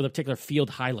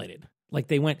field highlighted. Like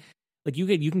they went, like you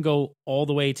can go all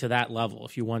the way to that level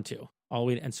if you want to, all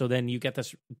the way, and so then you get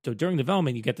this. So during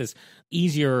development, you get this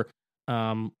easier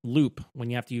loop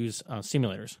when you have to use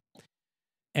simulators.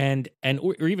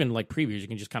 Or even like previews, you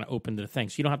can just kind of open the thing,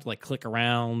 so you don't have to like click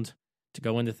around to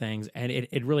go into things. And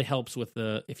it really helps with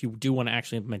if you do want to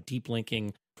actually implement deep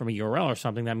linking from a URL or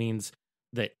something, that means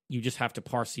that you just have to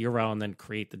parse the URL and then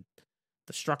create the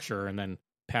structure and then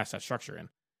pass that structure in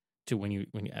to when you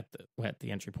at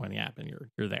the entry point of the app, and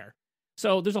you're there.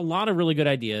 So there's a lot of really good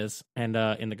ideas and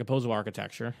in the Composable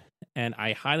Architecture, and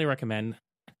I highly recommend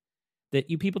that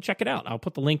you people check it out. I'll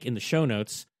put the link in the show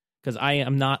notes because I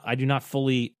do not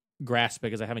fully grasp it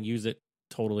because I haven't used it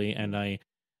totally, and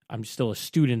I'm still a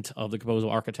student of the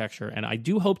Composable Architecture, and I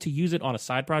do hope to use it on a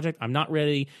side project. I'm not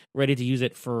ready to use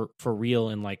it for real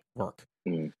in like work.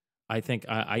 I think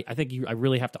I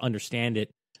really have to understand it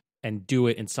and do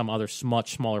it in some other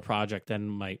much smaller project than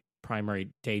my primary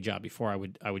day job before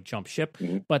I would jump ship.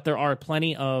 But there are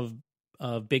plenty of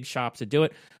big shops that do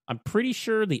it. I'm pretty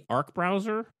sure the Arc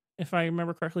browser, if I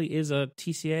remember correctly, is a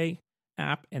TCA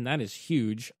app, and that is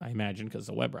huge, I imagine, because it's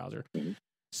a web browser.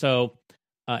 So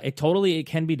it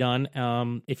can be done.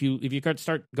 If you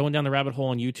start going down the rabbit hole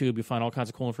on YouTube, you find all kinds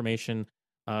of cool information,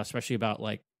 especially about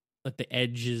like the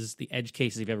edge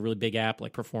cases. If you have a really big app,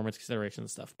 like performance considerations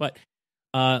and stuff. But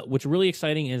what's really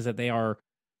exciting is that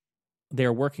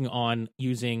they're working on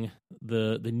using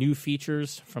the new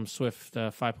features from Swift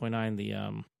 5.9. The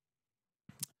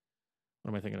what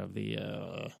am I thinking of? The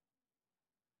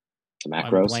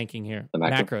macros. I'm blanking here. The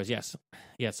macros, yes.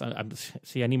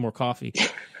 I need more coffee.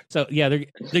 So yeah,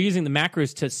 they're using the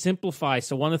macros to simplify.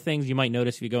 So one of the things you might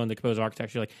notice if you go in the Composable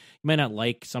Architecture, like you might not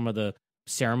like some of the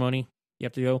ceremony you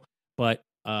have to go, but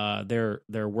they're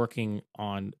working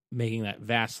on making that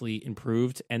vastly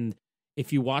improved. And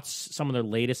if you watch some of their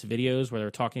latest videos where they're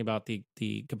talking about the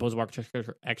Composable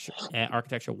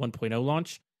Architecture 1.0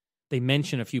 launch, they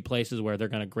mention a few places where they're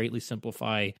going to greatly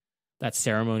simplify that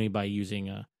ceremony by using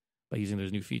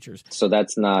those new features. So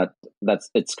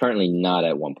it's currently not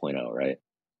at 1.0, right?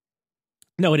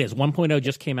 No, it is. 1.0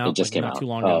 just came out. It just came not out too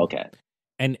long ago. Oh, okay.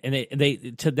 And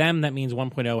they to them that means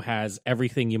 1.0 has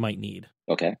everything you might need.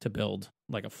 Okay. To build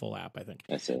like a full app, I think.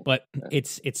 I see. But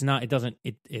it's not. It doesn't.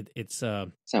 It's at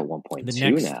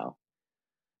 1.2 now.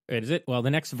 Is it? Well,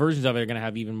 the next versions of it are going to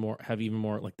have even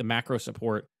more like the macro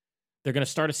support. They're going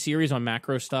to start a series on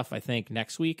macro stuff, I think,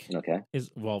 next week. Okay.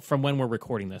 From when we're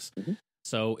recording this.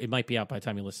 So it might be out by the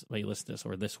time you listen to this,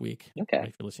 or this week. Okay.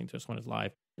 If you're listening to this when it's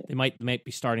live, they might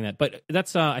be starting that. But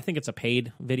that's I think it's a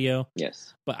paid video.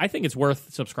 Yes. But I think it's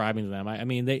worth subscribing to them. I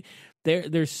mean,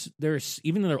 there's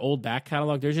even in their old back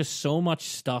catalog, there's just so much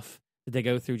stuff that they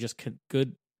go through, just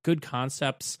good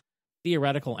concepts,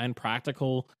 theoretical and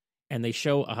practical, and they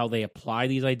show how they apply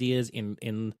these ideas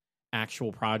in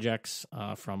actual projects,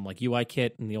 from like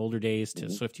UIKit in the older days to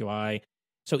Swift UI.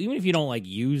 So even if you don't like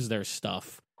use their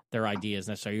stuff, their ideas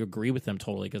necessarily, you agree with them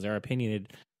totally because they're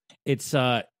opinionated. It's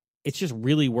just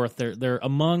really worth. They're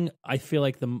among, I feel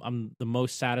like the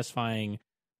most satisfying,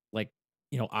 like,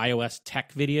 iOS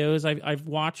tech videos I've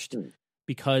watched,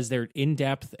 because they're in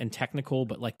depth and technical,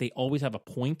 but like they always have a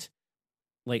point.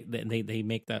 Like they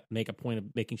make a point of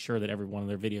making sure that every one of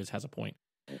their videos has a point.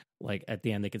 Like at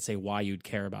the end, they could say why you'd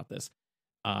care about this.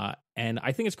 And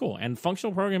I think it's cool. And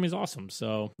functional programming is awesome.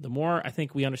 So the more I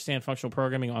think we understand functional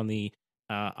programming on the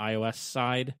iOS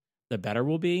side, the better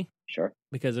we'll be. Sure.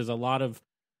 Because there's a lot of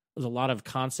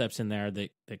concepts in there that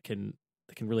can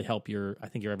really help your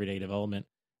everyday development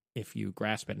if you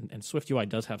grasp it. And Swift UI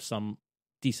does have some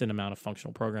decent amount of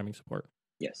functional programming support.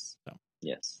 Yes. So.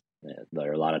 Yes. Yeah, there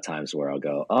are a lot of times where I'll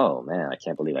go, oh man, I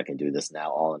can't believe I can do this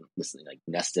now, all in this like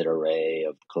nested array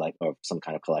of or some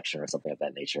kind of collection or something of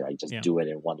that nature. I just do it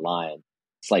in one line,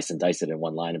 slice and dice it in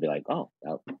one line, and be like, oh,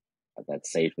 that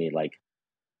saved me like,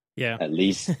 at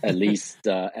least, I'd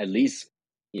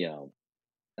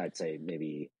say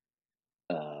maybe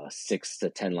 6 to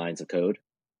 10 lines of code.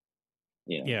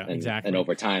 Exactly. And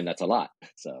over time, that's a lot.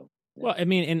 So, well, I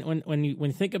mean, and when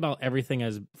you think about everything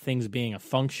as things being a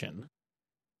function,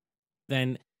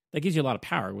 then that gives you a lot of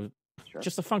power with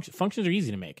just the function. Functions are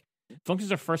easy to make. Functions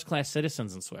are first-class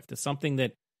citizens in Swift. It's something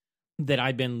that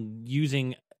I've been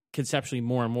using conceptually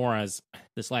more and more as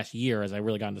this last year, as I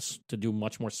really gotten to do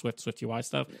much more Swift UI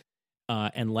stuff,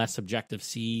 and less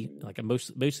Objective-C. Like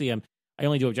mostly, I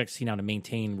only do Objective-C now to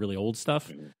maintain really old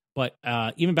stuff. But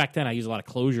even back then, I used a lot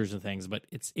of closures and things. But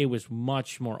it was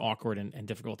much more awkward and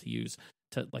difficult to use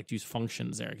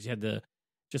functions there, because you had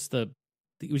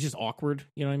it was just awkward,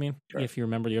 you know what I mean? Sure. If you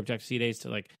remember the Objective-C days, to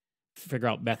like figure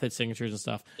out method signatures and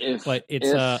stuff. But it's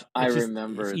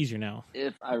easier now.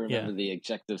 If I remember the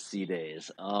Objective-C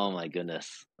days, oh my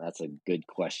goodness, that's a good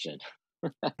question.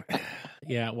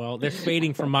 Yeah, well, they're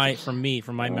fading from my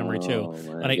memory too.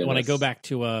 When I go back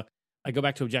to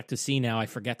Objective-C now, I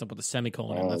forget to put the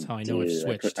semicolon in. That's how I know it's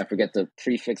switched. I forget to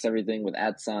prefix everything with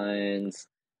 @signs.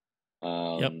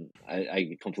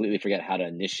 I completely forget how to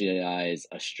initialize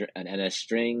an NS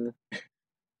string.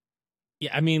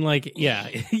 Yeah, I mean,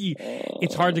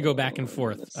 it's hard to go back and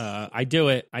forth. I do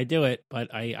it,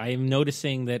 but I am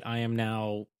noticing that I am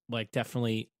now like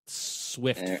definitely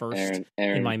Swift first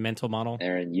in my mental model.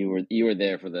 Aaron, you were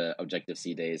there for the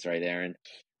Objective-C days, right, Aaron?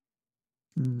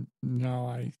 No,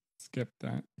 I skipped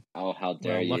that. Oh, how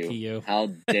dare you! Lucky you! How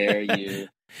dare you!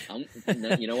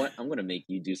 You know what? I'm going to make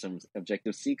you do some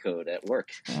Objective-C code at work.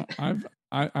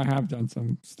 I have done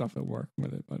some stuff at work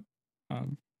with it, but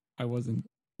I wasn't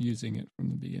using it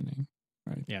from the beginning.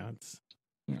 Right? Yeah, it's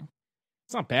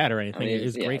not bad or anything. It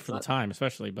is great for the time,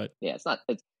 especially. But yeah, it's not.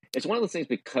 It's one of those things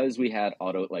because we had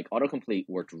autocomplete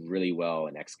worked really well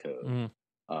in Xcode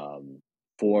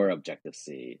for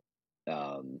Objective-C.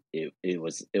 It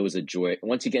was a joy.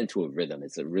 Once you get into a rhythm,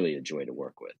 it's really a joy to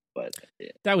work with. But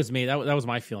that was me. That was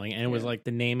my feeling, and it was like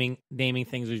the naming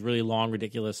things was really long,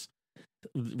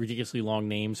 ridiculously long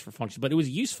names for functions. But it was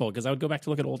useful because I would go back to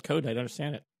look at old code. I'd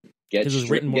understand it because it was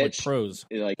written more like prose.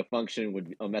 Like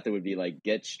a method would be like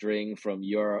get string from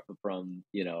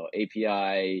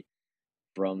API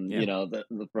from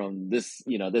from this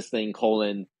this thing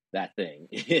colon that thing.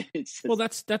 Well,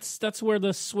 that's where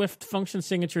the Swift function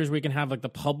signatures we can have like the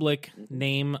public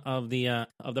name of the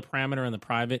parameter and the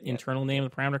private internal name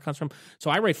of the parameter comes from. So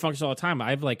I write functions all the time.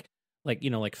 I have like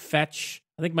fetch.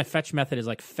 I think my fetch method is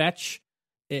like fetch,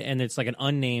 and it's like an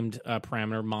unnamed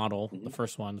parameter model. The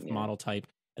first one, model type,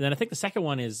 and then I think the second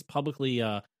one is publicly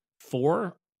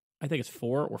for. I think it's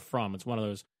for or from. It's one of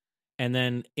those, and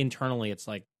then internally it's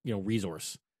like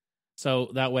resource.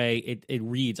 So that way it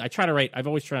reads. I've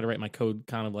always tried to write my code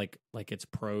kind of like it's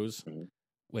prose,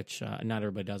 which not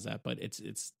everybody does that, but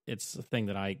it's a thing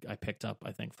that I picked up,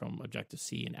 I think, from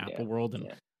Objective-C in Apple World,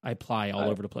 and I apply all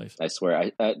over the place. I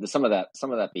swear, some of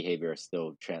that behavior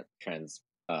still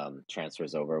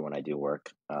transfers over when I do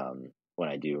work. When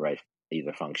I do write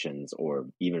either functions or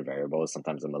even variables,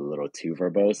 sometimes I'm a little too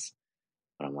verbose,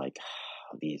 and I'm like,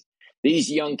 oh,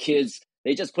 these young kids.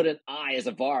 They just put an I as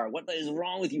a var. What is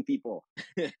wrong with you people?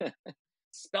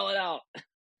 Spell it out.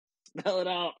 Spell it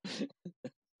out.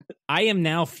 I am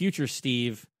now future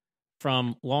Steve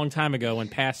from long time ago when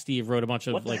past Steve wrote a bunch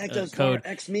of what the heck does code.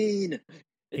 X mean?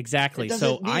 Exactly.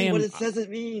 So I am what it says it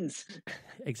means.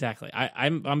 Exactly.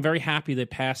 I'm very happy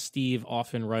that past Steve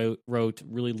often wrote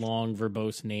really long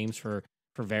verbose names for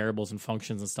variables and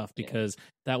functions and stuff, because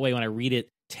that way when I read it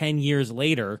 10 years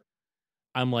later,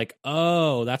 I'm like,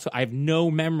 oh, I have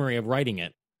no memory of writing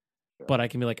it, but I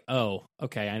can be like, oh,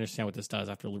 okay, I understand what this does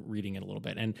after reading it a little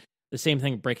bit. And the same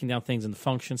thing, breaking down things in the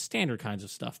functions, standard kinds of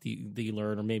stuff that you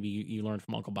learn, or maybe you learned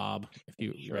from Uncle Bob if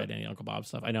you read any Uncle Bob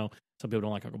stuff. I know some people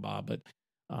don't like Uncle Bob, but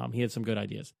he had some good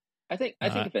ideas. I think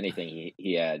if anything,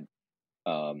 he had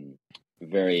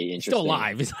very interesting. Still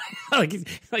alive. He's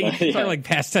like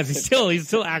past tense. He's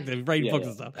still active, writing books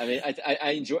and stuff. I mean,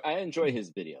 I enjoy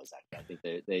his videos. Actually,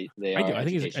 I think they are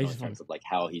educational in terms of like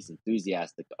how he's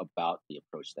enthusiastic about the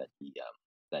approach that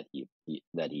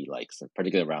he likes,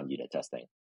 particularly around unit testing.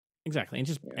 Exactly,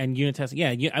 and unit testing.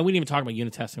 Yeah, I wouldn't even talk about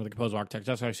unit testing with the Composable Architecture.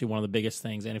 That's actually one of the biggest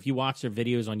things. And if you watch their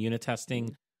videos on unit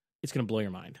testing, it's going to blow your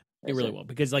mind. It really will,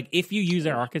 because like if you use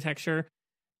their architecture,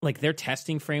 like their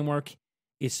testing framework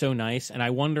is so nice, and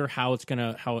I wonder how it's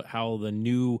gonna how the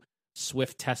new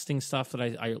Swift testing stuff that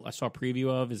I saw a preview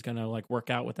of is gonna like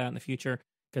work out with that in the future,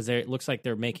 because it looks like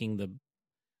they're making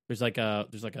there's like a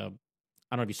I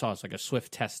don't know if you saw, it's like a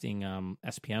Swift testing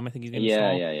SPM, I think he's gonna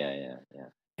install. Yeah.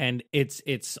 And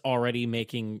it's already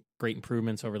making great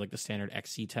improvements over like the standard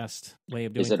XC test way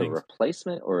of doing things. Is it a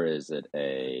replacement, or is it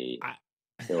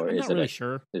I'm not really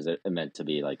sure. Is it meant to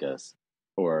be like is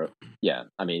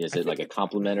it like a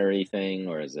complementary thing,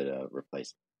 or is it a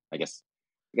replacement? I guess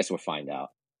we'll find out.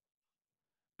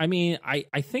 I mean,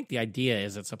 I think the idea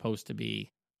is it's supposed to be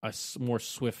a more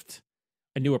Swift,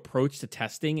 a new approach to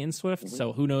testing in Swift. Mm-hmm.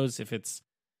 So who knows if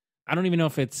I don't even know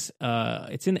if it's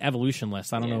in the evolution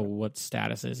list. I don't know what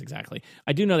status is exactly.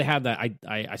 I do know they have that.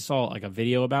 I saw like a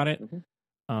video about it. Mm-hmm.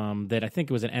 That I think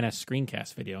it was an NS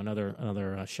screencast video.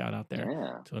 Another shout out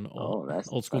there to an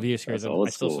old school video series that I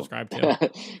still subscribe to. I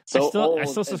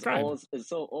still subscribe. It's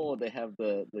so old. They have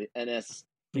the NS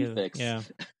prefix. Yeah.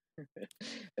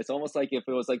 It's almost like if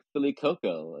it was like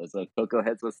PhillyCocoa, as a Cocoa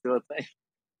Heads was still a thing.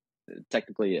 It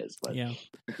technically is, but yeah.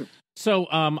 So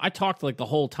I talked like the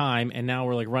whole time, and now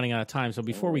we're like running out of time. So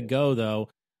before we go though,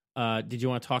 did you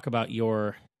want to talk about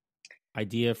your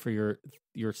idea for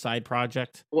your side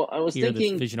project? Well, I was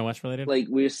thinking Vision OS related. Like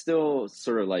we're still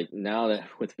sort of like, now that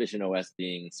with Vision OS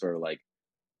being sort of like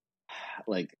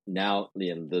now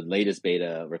the latest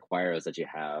beta requires that you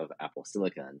have Apple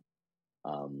Silicon,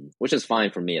 which is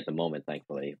fine for me at the moment,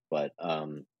 thankfully. But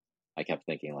I kept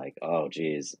thinking like, oh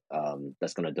geez,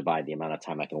 that's going to divide the amount of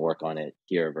time I can work on it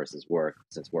here versus work.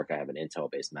 Since work, I have an Intel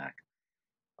based Mac.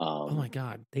 Oh my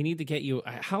God! They need to get you.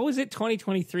 How is it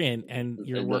 2023 and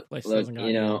your workplace doesn't got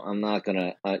you? I'm not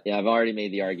gonna. Yeah, I've already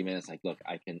made the argument. It's like, look,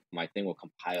 my thing will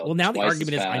compile. Well, now the twice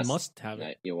argument as is fast. I must have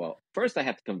it. Well, first I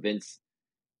have to convince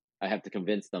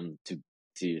them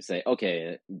to say,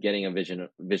 okay, getting a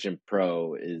Vision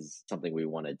Pro is something we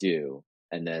want to do,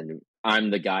 and then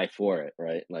I'm the guy for it,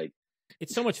 right? Like,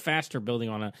 it's so much faster building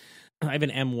on a. I have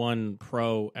an M1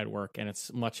 Pro at work, and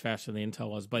it's much faster than Intel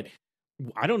was, but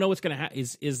I don't know what's going to happen.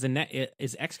 Is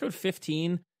Xcode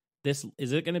 15?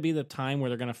 Is it going to be the time where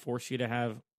they're going to force you to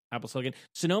have Apple Silicon?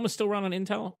 Sonoma still run on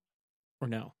Intel, or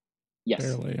no? Yes,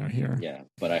 barely. I hear. Yeah,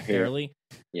 but I hear barely.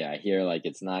 Yeah, I hear like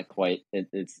it's not quite.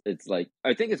 It's like,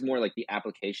 I think it's more like the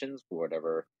applications for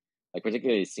whatever. Like,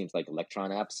 particularly, it seems like Electron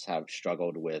apps have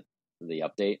struggled with the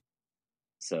update.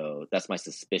 So that's my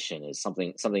suspicion, is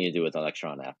something to do with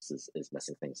Electron apps is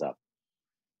messing things up.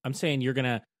 I'm saying you're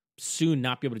gonna soon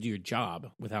not be able to do your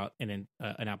job without an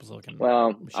Apple Silicon.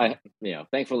 Well, machine.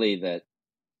 thankfully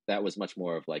that was much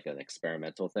more of like an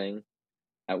experimental thing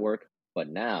at work. But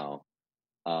now,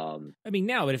 but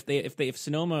if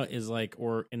Sonoma is like,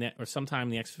 or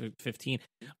sometime in the X15,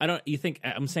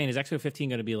 I'm saying, is X15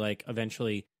 going to be like,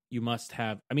 eventually you must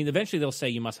have, eventually they'll say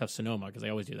you must have Sonoma, because they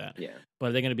always do that. Yeah. But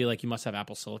are they going to be like, you must have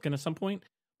Apple Silicon at some point?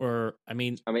 Or,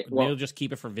 they'll just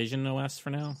keep it for Vision OS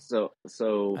for now? So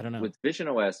I don't know. With Vision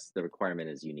OS, the requirement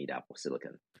is you need Apple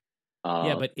Silicon.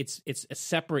 Yeah, but it's a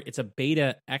separate, it's a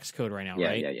beta Xcode right now,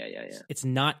 right? Yeah. It's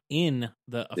not in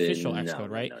the official Xcode,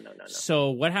 right? No.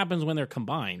 So what happens when they're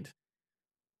combined?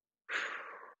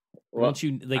 Well, Won't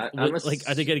you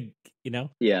are they getting,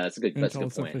 Yeah, that's a good point.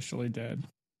 Intel's officially dead.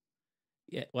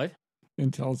 Yeah, what?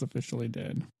 Intel's officially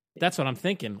dead. That's what I'm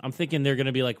thinking. I'm thinking they're going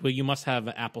to be like, well, you must have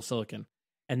Apple Silicon,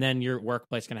 and then your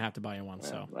workplace going to have to buy you one.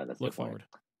 So look forward.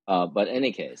 But in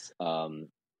any case,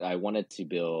 I wanted to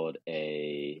build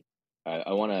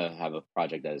I want to have a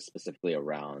project that is specifically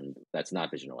around, that's not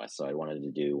Vision OS. So I wanted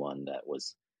to do one that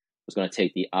was going to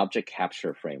take the object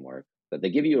capture framework that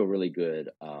they give you a really good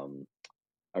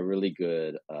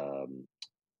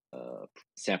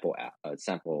sample app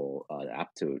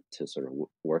to sort of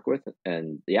work with.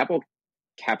 And the Apple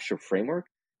Capture framework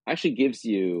actually gives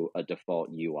you a default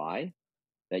UI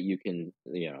that you can,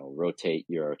 rotate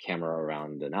your camera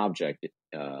around an object.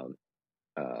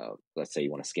 Let's say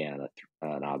you want to scan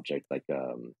an object like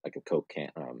a Coke can,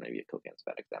 maybe a Coke can is a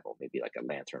bad example, maybe like a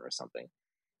lantern or something,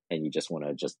 and you just want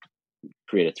to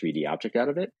create a 3D object out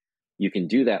of it. You can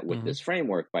do that with this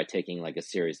framework by taking like a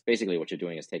series. Basically, what you're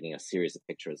doing is taking a series of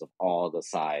pictures of all the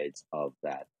sides of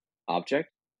that object.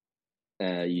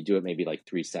 You do it maybe like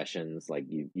 3 sessions. Like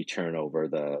you turn over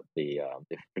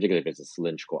particularly if it's a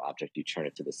cylindrical object, you turn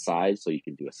it to the side so you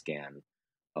can do a scan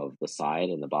of the side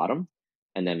and the bottom.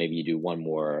 And then maybe you do one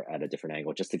more at a different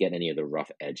angle just to get any of the rough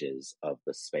edges of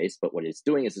the space. But what it's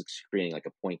doing is it's creating like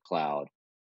a point cloud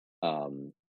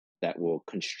that will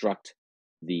construct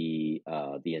the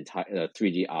entire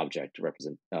 3D object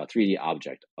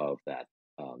of that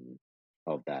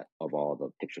of all the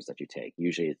pictures that you take.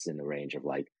 Usually it's in the range of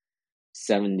like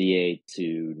 78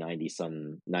 to 90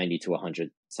 to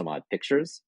 100 some odd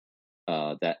pictures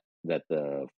that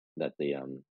the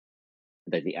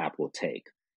app will take.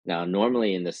 Now,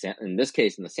 normally in this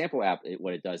case, in the sample app,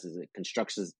 what it does is it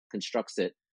constructs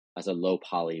it as a low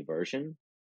poly version,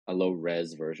 a low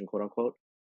res version, quote unquote,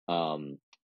 and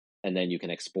then you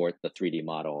can export the 3D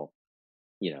model,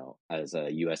 as a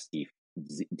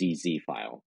USDZ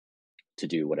file to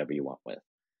do whatever you want with.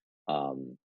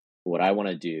 What I want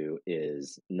to do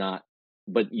is not,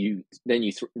 but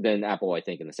then Apple, I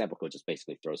think, in the sample code just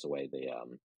basically throws away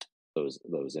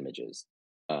those images.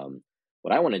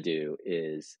 What I want to do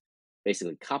is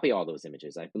basically copy all those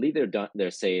images. I believe they're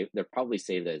probably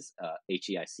saved as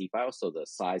HEIC files, so the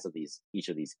size of each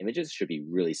of these images should be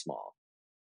really small.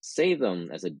 Save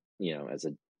them as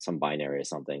some binary or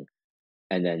something,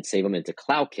 and then save them into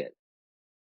CloudKit,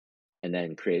 and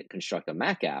then construct a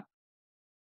Mac app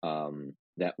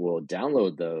that will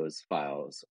download those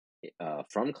files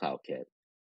from CloudKit,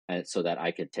 and so that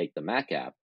I could take the Mac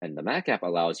app, and the Mac app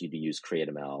allows you to use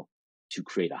CreateML to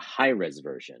create a high-res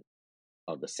version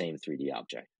of the same 3D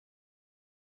object.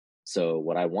 So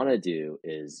what I want to do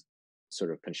is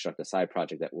sort of construct a side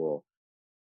project that will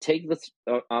take the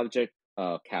object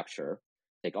capture,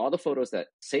 take all the photos,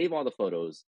 save all the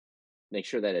photos, make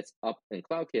sure that it's up in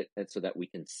CloudKit, and so that we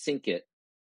can sync it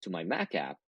to my Mac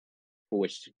app,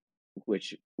 which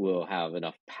will have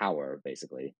enough power,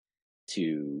 basically,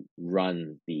 to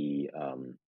run the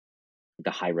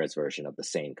high-res version of the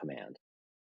same command.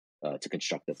 To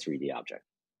construct a 3D object.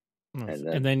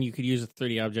 And then you could use a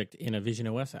 3D object in a Vision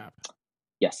OS app.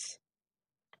 Yes.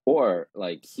 Or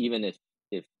like even if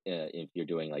you're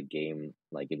doing like game,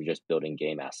 like if you're just building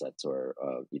game assets or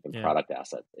even product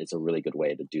assets, it's a really good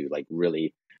way to do like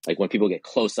really like when people get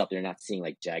close up, they're not seeing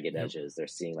like jagged edges, they're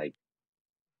seeing like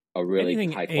a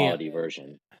really high quality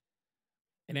version.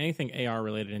 And anything AR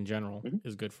related in general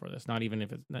is good for this. Not even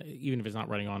if it's not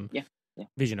running on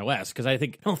Vision OS, because I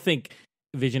don't think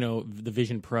the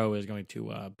Vision Pro is going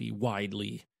to be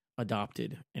widely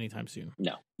adopted anytime soon.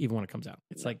 No, even when it comes out,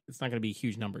 it's like it's not going to be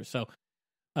huge numbers. So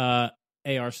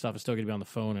AR stuff is still going to be on the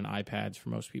phone and iPads for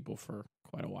most people for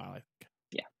quite a while, I think.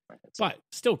 Yeah, right. But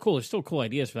still cool. There's still cool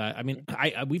ideas for that. I mean,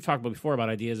 we've talked about before about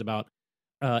ideas about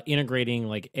integrating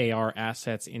like AR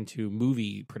assets into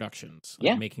movie productions,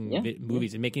 like making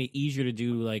movies and making it easier to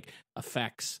do like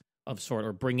effects of sort,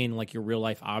 or bring in like your real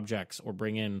life objects, or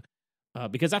bring in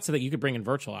because that's the thing, you could bring in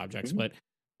virtual objects, but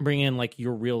bring in like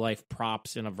your real life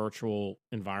props in a virtual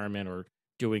environment, or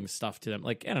doing stuff to them.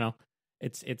 Like, I don't know,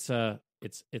 it's a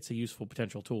useful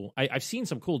potential tool. I've seen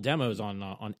some cool demos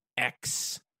on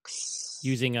X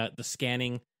using the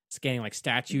scanning like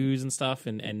statues and stuff,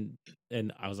 and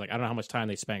I was like, I don't know how much time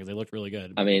they spent because they looked really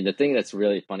good. I mean, the thing that's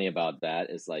really funny about that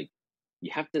is like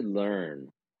you have to learn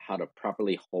how to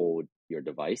properly hold your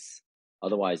device.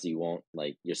 Otherwise, you won't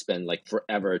like you spend like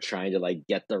forever trying to like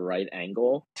get the right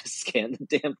angle to scan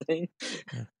the damn thing.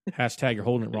 Yeah. Hashtag you're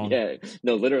holding it wrong. Yeah,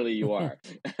 no, literally you are.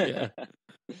 Yeah.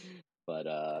 But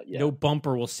yeah, no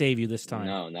bumper will save you this time.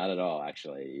 No, not at all.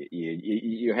 Actually,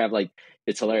 you have like,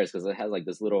 it's hilarious because it has like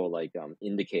this little like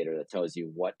indicator that tells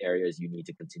you what areas you need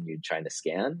to continue trying to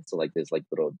scan. So like there's like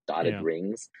little dotted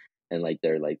rings, and like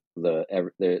they're like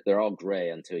they're all gray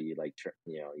until you like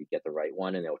you get the right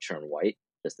one, and they'll turn white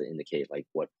just to indicate like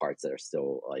what parts that are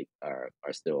still like are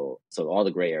still. So all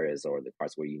the gray areas are the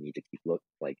parts where you need to keep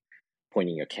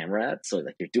pointing your camera at. So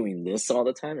like you're doing this all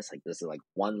the time. It's like this is like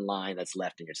one line that's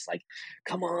left, and you're just like,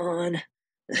 come on,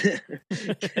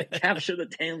 capture the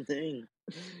damn thing.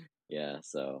 Yeah.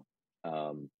 So,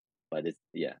 but it's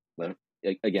But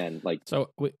again, like, so.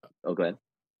 Go ahead.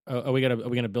 Are we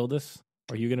gonna build this?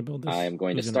 Are you gonna build this? I am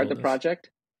going to start the project,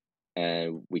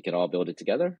 and we can all build it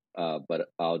together. But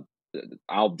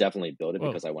I'll definitely build it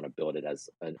because I want to build it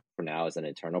for now as an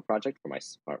internal project for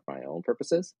my own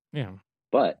purposes. Yeah.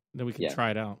 But then we can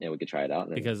try it out. Yeah, we could try it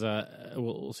out. Because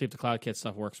we'll see if the CloudKit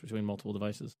stuff works between multiple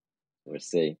devices. We'll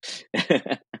see.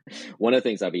 One of the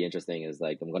things that'd be interesting is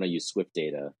like I'm going to use Swift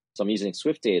data. So I'm using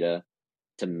Swift data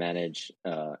to manage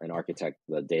and architect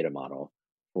the data model,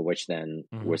 for which then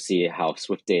we'll see how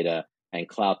Swift data and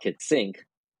CloudKit sync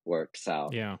works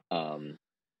out. Yeah. And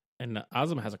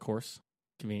Azam has a course,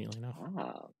 conveniently enough.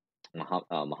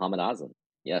 Muhammad Azam.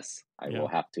 Yes, I will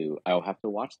have to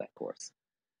watch that course.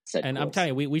 And I'm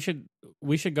telling you,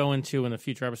 we should go into in a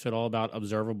future episode all about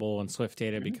observable and Swift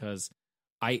data, because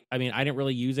I mean I didn't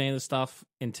really use any of this stuff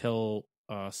until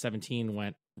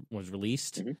 17 was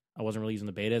released. I wasn't really using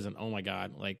the betas, and oh my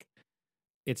god, like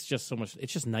it's just so much.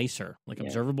 It's just nicer. Like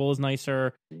observable is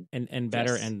nicer and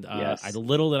better. Yes. And the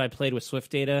little that I played with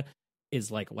Swift data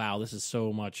is like, wow, this is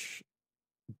so much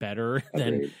better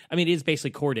than. I mean, it is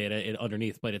basically core data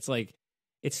underneath, but it's like.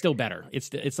 It's still better.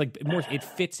 It's like more. It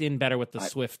fits in better with the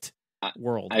Swift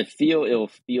world. I feel it'll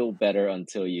feel better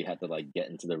until you have to like get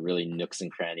into the really nooks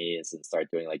and crannies and start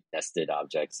doing like nested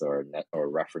objects or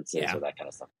references or that kind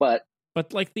of stuff. But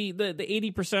like the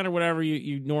 80% or whatever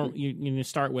you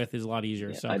start with is a lot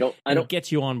easier. So I don't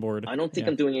get you on board. I don't think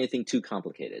I'm doing anything too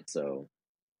complicated. So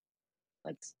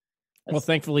that's well,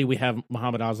 thankfully we have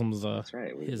Muhammad Azam's that's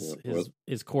right.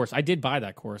 His course. I did buy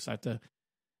that course. I have to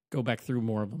go back through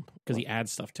more of them because he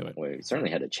adds stuff to it. Well, he certainly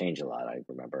had to change a lot, I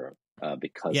remember,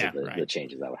 because of the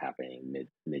changes that were happening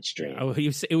midstream. Oh,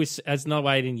 it was that's not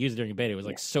why I didn't use it during beta. It was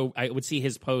like so I would see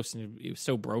his post and it was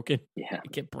so broken. Yeah,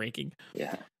 it kept breaking.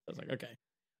 Yeah, I was like, okay.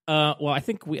 Well, I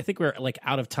think we're like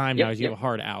out of time now. As you have a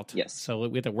hard out. Yes, so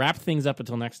we have to wrap things up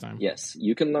until next time. Yes,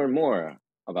 you can learn more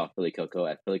about PhillyCocoa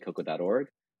at PhillyCocoa.org.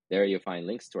 There you'll find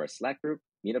links to our Slack group,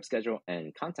 meetup schedule,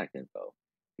 and contact info.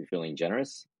 If you're feeling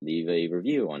generous, leave a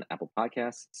review on Apple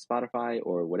Podcasts, Spotify,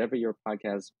 or whatever your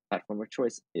podcast platform of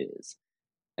choice is.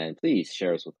 And please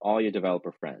share us with all your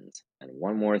developer friends. And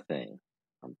one more thing,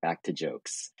 I'm back to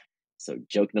jokes. So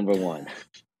joke number 1.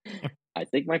 I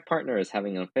think my partner is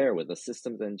having an affair with a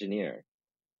systems engineer.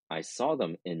 I saw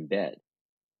them in bed.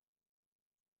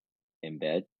 In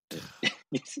bed?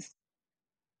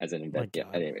 As in bed. Yeah,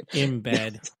 anyway. In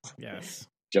bed. Yes.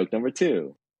 Joke number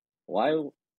 2.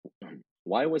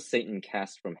 Why was Satan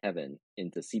cast from heaven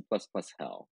into C++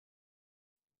 hell?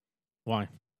 Why?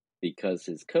 Because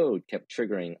his code kept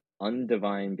triggering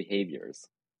undivine behaviors.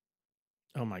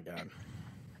 Oh my god.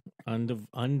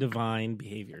 Undivine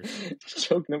behaviors.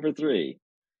 Joke number 3.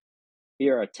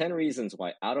 Here are 10 reasons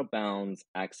why out-of-bounds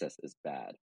access is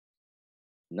bad.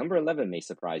 Number 11 may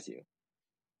surprise you.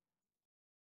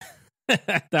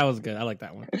 That was good. I like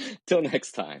that one. Till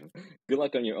next time, good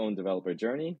luck on your own developer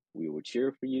journey. We will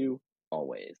cheer for you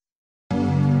always.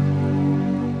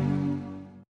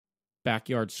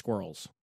 Backyard squirrels.